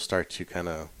 because you will start to kind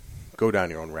of go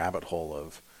down your own rabbit hole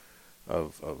of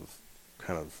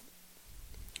kind of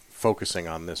focusing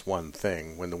on this one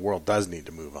thing when the world does need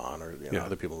to move on, or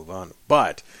other people move on,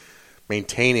 but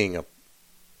maintaining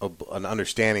an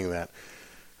understanding that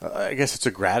I guess it's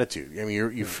a gratitude. I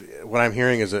mean, what I'm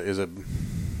hearing is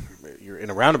you're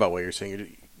in a roundabout way. You're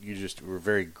saying you just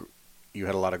were you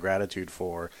had a lot of gratitude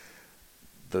for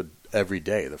the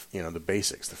everyday, the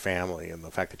basics, the family, and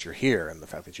the fact that you're here, and the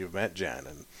fact that you've met Jen,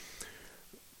 and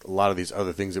a lot of these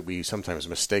other things that we sometimes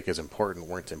mistake as important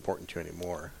weren't important to you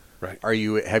anymore. Right.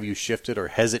 Have you shifted, or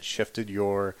has it shifted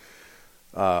your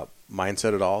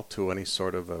mindset at all to any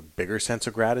sort of a bigger sense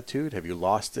of gratitude? Have you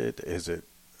lost it? Is it,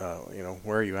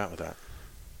 where are you at with that?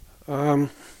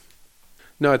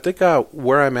 No, I think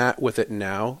where I'm at with it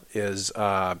now is,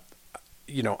 I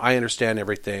understand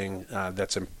everything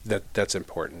that's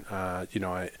important.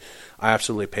 I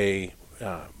absolutely pay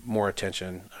more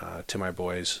attention to my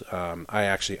boys. I'm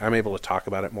able to talk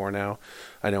about it more now.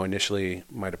 I know initially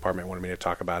my department wanted me to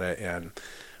talk about it, and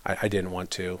I didn't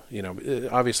want to.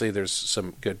 Obviously there's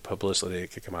some good publicity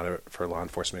that could come out of it for law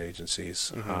enforcement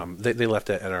agencies. They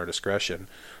left it at our discretion.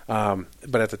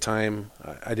 But at the time,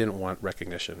 I didn't want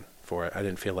recognition for it. I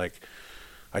didn't feel like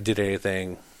I did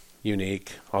anything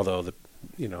unique, although the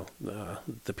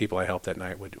people I helped that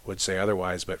night would say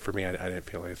otherwise. But for me, I didn't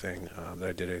feel anything that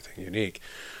I did anything unique.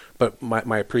 But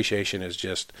my appreciation is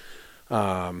just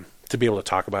to be able to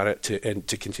talk about it, and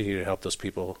to continue to help those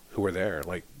people who were there,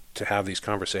 like to have these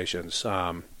conversations.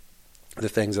 The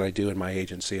things that I do in my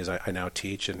agency is I now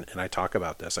teach and I talk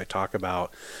about this. I talk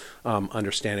about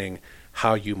understanding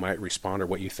how you might respond, or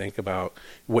what you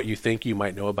think you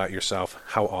might know about yourself,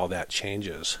 how all that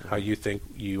changes, how you think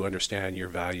you understand your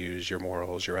values, your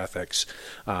morals, your ethics.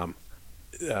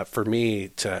 For me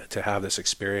to have this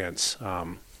experience,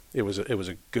 it was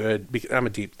a good. I'm a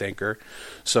deep thinker,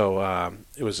 so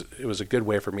it was a good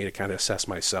way for me to kind of assess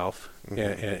myself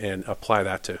and apply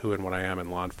that to who and what I am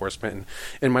in law enforcement,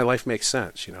 and my life makes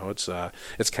sense.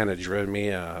 It's kind of driven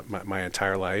me my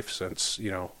entire life since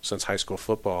high school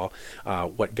football.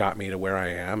 What got me to where I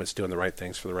am is doing the right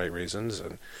things for the right reasons,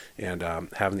 and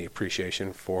having the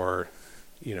appreciation for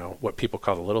what people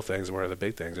call the little things, and what are the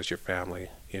big things. It's your family,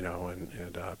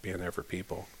 and being there for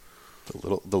people.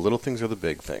 The little things are the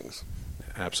big things.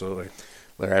 Absolutely.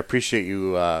 Larry, I appreciate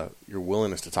you your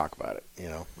willingness to talk about it.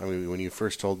 I mean, when you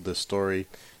first told this story,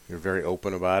 you're very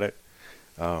open about it.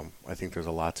 I think there's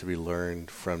a lot to be learned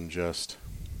from just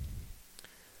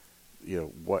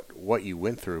what you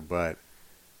went through, but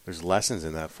there's lessons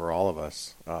in that for all of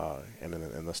us,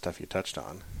 and the stuff you touched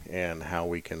on, and how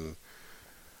we can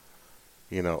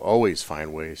always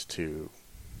find ways to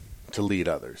lead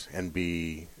others and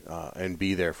be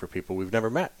there for people we've never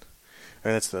met.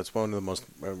 And that's one of the most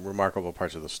remarkable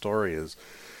parts of the story is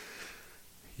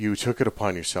you took it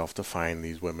upon yourself to find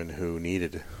these women who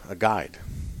needed a guide,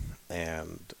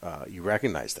 and you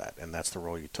recognized that, and that's the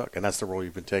role you took, and that's the role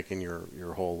you've been taking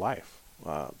your whole life.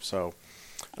 So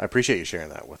I appreciate you sharing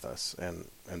that with us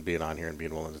and being on here and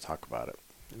being willing to talk about it.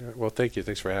 Well, thank you.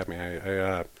 Thanks for having me.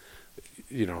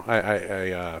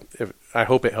 I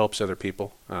hope it helps other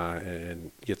people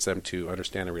and gets them to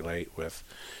understand and relate with,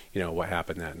 what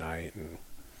happened that night. And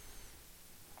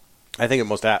I think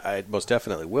it most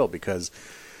definitely will, because,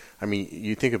 I mean,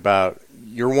 you think about,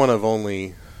 you're one of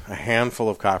only a handful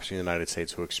of cops in the United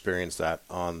States who experienced that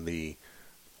on the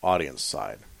audience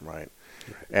side, right?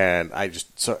 And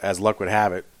so as luck would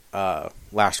have it,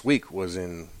 last week was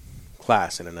in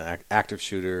class in an active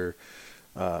shooter,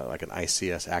 like an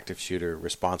ICS active shooter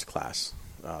response class,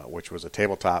 which was a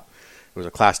tabletop. It was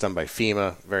a class done by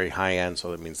FEMA, very high end,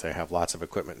 so that means they have lots of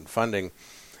equipment and funding.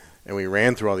 And we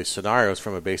ran through all these scenarios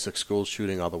from a basic school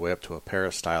shooting all the way up to a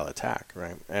Paris-style attack,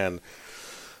 right? And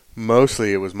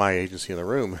mostly it was my agency in the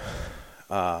room,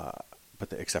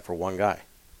 except for one guy.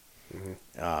 Mm-hmm.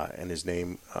 And his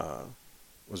name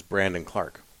was Brandon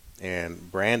Clark. And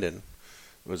Brandon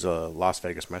was a Las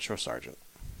Vegas Metro sergeant.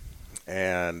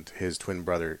 And his twin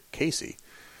brother, Casey,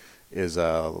 is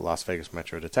a Las Vegas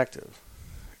Metro detective.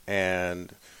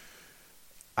 And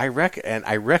I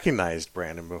recognized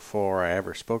Brandon before I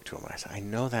ever spoke to him. I said, I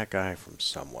know that guy from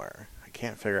somewhere. I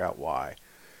can't figure out why.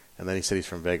 And then he said he's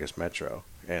from Vegas Metro.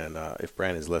 And if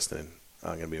Brandon's listening,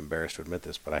 I'm going to be embarrassed to admit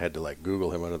this, but I had to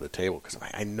Google him under the table because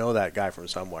I know that guy from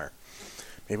somewhere.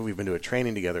 Maybe we've been to a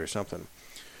training together or something.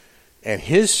 And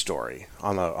his story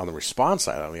on the response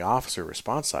side, on the officer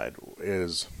response side,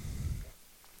 is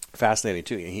fascinating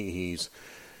too.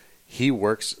 He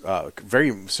works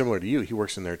very similar to you. He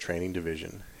works in their training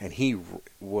division, and he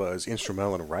was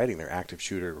instrumental in writing their active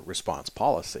shooter response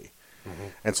policy. Mm-hmm.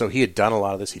 And so he had done a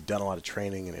lot of this. He'd done a lot of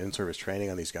training and in-service training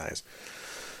on these guys.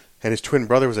 And his twin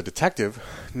brother was a detective,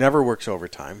 never works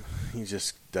overtime. He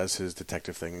just does his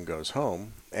detective thing and goes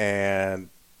home. And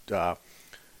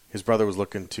his brother was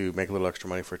looking to make a little extra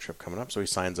money for a trip coming up, so he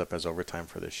signs up as overtime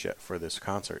for this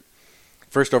concert.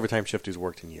 First overtime shift he's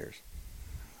worked in years.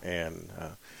 And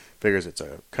figures it's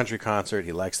a country concert.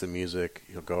 He likes the music.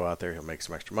 He'll go out there. He'll make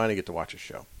some extra money, get to watch a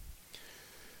show.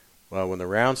 Well, when the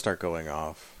rounds start going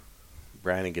off,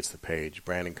 Brandon gets the page.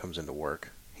 Brandon comes into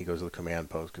work. He goes to the command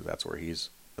post because that's where he's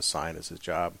assigned as his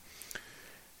job.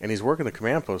 And he's working the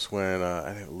command post when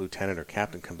I think a lieutenant or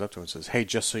captain comes up to him and says, "Hey,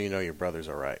 just so you know, your brother's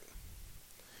all right."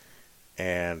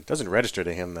 And it doesn't register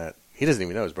to him that he doesn't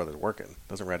even know his brother's working.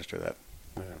 Doesn't register that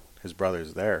his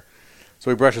brother's there.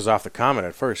 So he brushes off the comment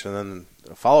at first, and then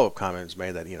a follow-up comment is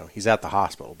made that he's at the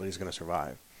hospital, but he's going to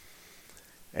survive.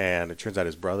 And it turns out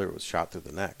his brother was shot through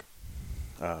the neck,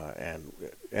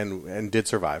 and did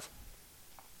survive.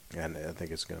 And I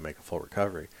think it's going to make a full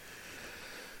recovery.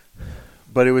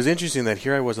 But it was interesting that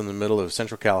here I was in the middle of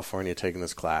Central California taking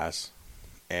this class,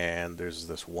 and there's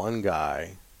this one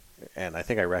guy, and I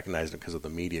think I recognized him because of the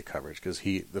media coverage, because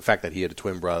the fact that he had a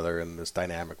twin brother and this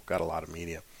dynamic got a lot of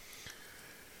media.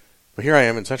 But here I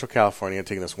am in Central California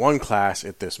taking this one class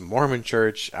at this Mormon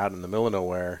church out in the middle of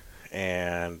nowhere,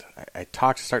 and I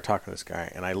start talking to this guy,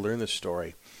 and I learn this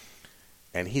story,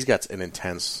 and he's got an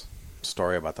intense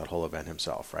story about that whole event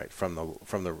himself, right, from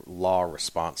the law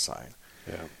response side.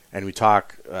 Yeah. And we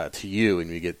talk to you, and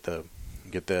we get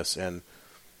this, and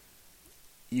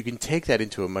you can take that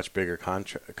into a much bigger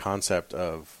concept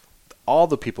of all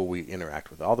the people we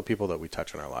interact with, all the people that we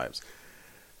touch in our lives,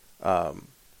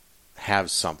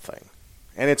 have something.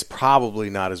 And it's probably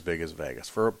not as big as Vegas,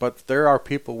 but there are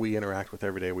people we interact with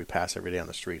every day, we pass every day on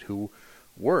the street who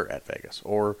were at Vegas,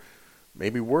 or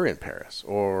maybe were in Paris,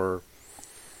 or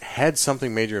had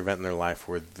something major event in their life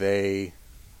where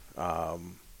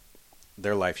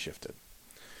their life shifted.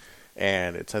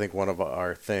 And it's, I think, one of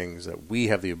our things that we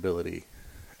have the ability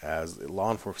as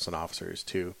law enforcement officers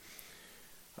to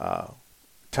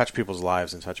touch people's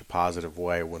lives in such a positive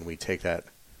way when we take that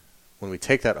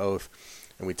oath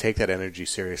and we take that energy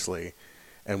seriously,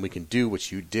 and we can do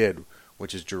what you did,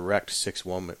 which is direct 6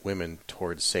 women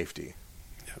towards safety.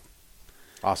 Yeah.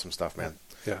 Awesome stuff, man.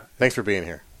 Yeah. Thanks for being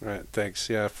here. All right. Thanks.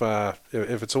 Yeah.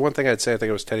 If it's the one thing I'd say, I think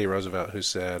it was Teddy Roosevelt who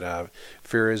said,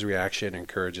 "Fear is reaction and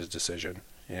courage is decision,"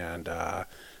 and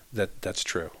that's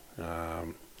true.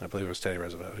 I believe it was Teddy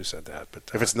Roosevelt who said that. But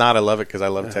if it's not, I love it because I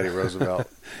love Teddy Roosevelt.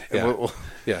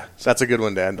 Yeah. So that's a good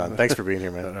one to end on. Thanks for being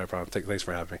here, man. No problem. Thanks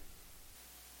for having me.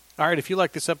 All right, if you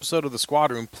like this episode of The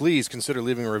Squad Room, please consider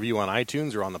leaving a review on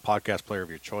iTunes or on the podcast player of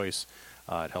your choice.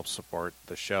 It helps support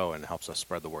the show and helps us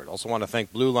spread the word. Also want to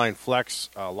thank Blue Line Flex,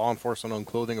 law enforcement-owned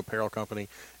clothing apparel company,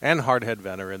 and Hardhead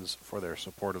Veterans for their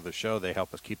support of the show. They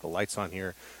help us keep the lights on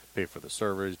here, pay for the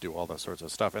servers, do all that sorts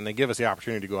of stuff, and they give us the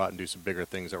opportunity to go out and do some bigger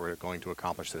things that we're going to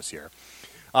accomplish this year.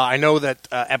 I know that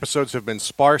episodes have been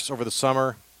sparse over the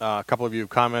summer. A couple of you have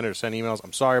commented or sent emails.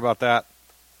 I'm sorry about that.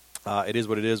 It is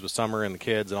what it is with summer and the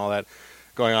kids and all that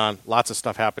going on. Lots of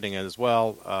stuff happening as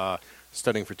well.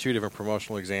 Studying for 2 different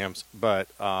promotional exams. But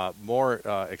more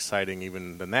exciting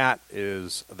even than that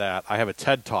is that I have a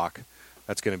TED Talk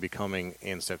that's going to be coming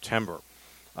in September,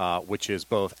 which is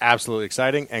both absolutely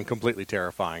exciting and completely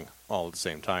terrifying all at the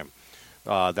same time.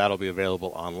 That'll be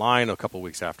available online a couple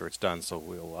weeks after it's done, so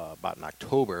we'll about in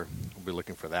October we'll be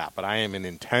looking for that. But I am in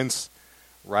intense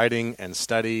writing and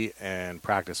study and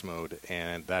practice mode,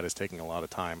 and that is taking a lot of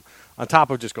time on top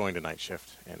of just going to night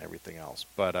shift and everything else.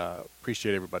 But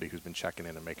appreciate everybody who's been checking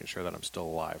in and making sure that I'm still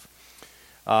alive.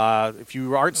 If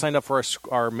you aren't signed up for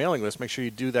our mailing list, make sure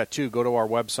you do that too. Go to our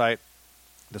website,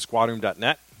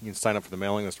 thesquadroom.net. You can sign up for the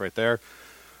mailing list right there.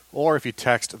 Or if you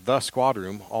text The Squad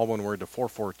Room, all one word, to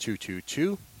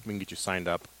 44222, we can get you signed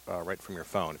up right from your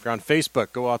phone. If you're on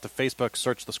Facebook, go out to Facebook,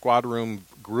 search the Squad Room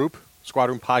group, Squad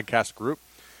Room Podcast group.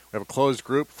 We have a closed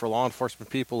group for law enforcement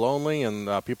people only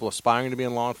and people aspiring to be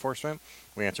in law enforcement.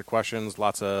 We answer questions,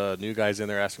 lots of new guys in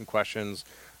there asking questions,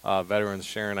 veterans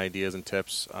sharing ideas and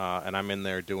tips, and I'm in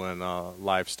there doing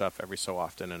live stuff every so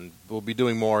often, and we'll be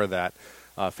doing more of that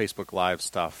Facebook Live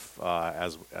stuff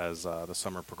as the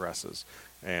summer progresses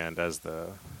and as the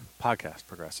podcast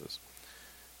progresses.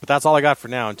 But that's all I got for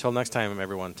now. Until next time,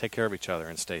 everyone, take care of each other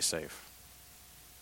and stay safe.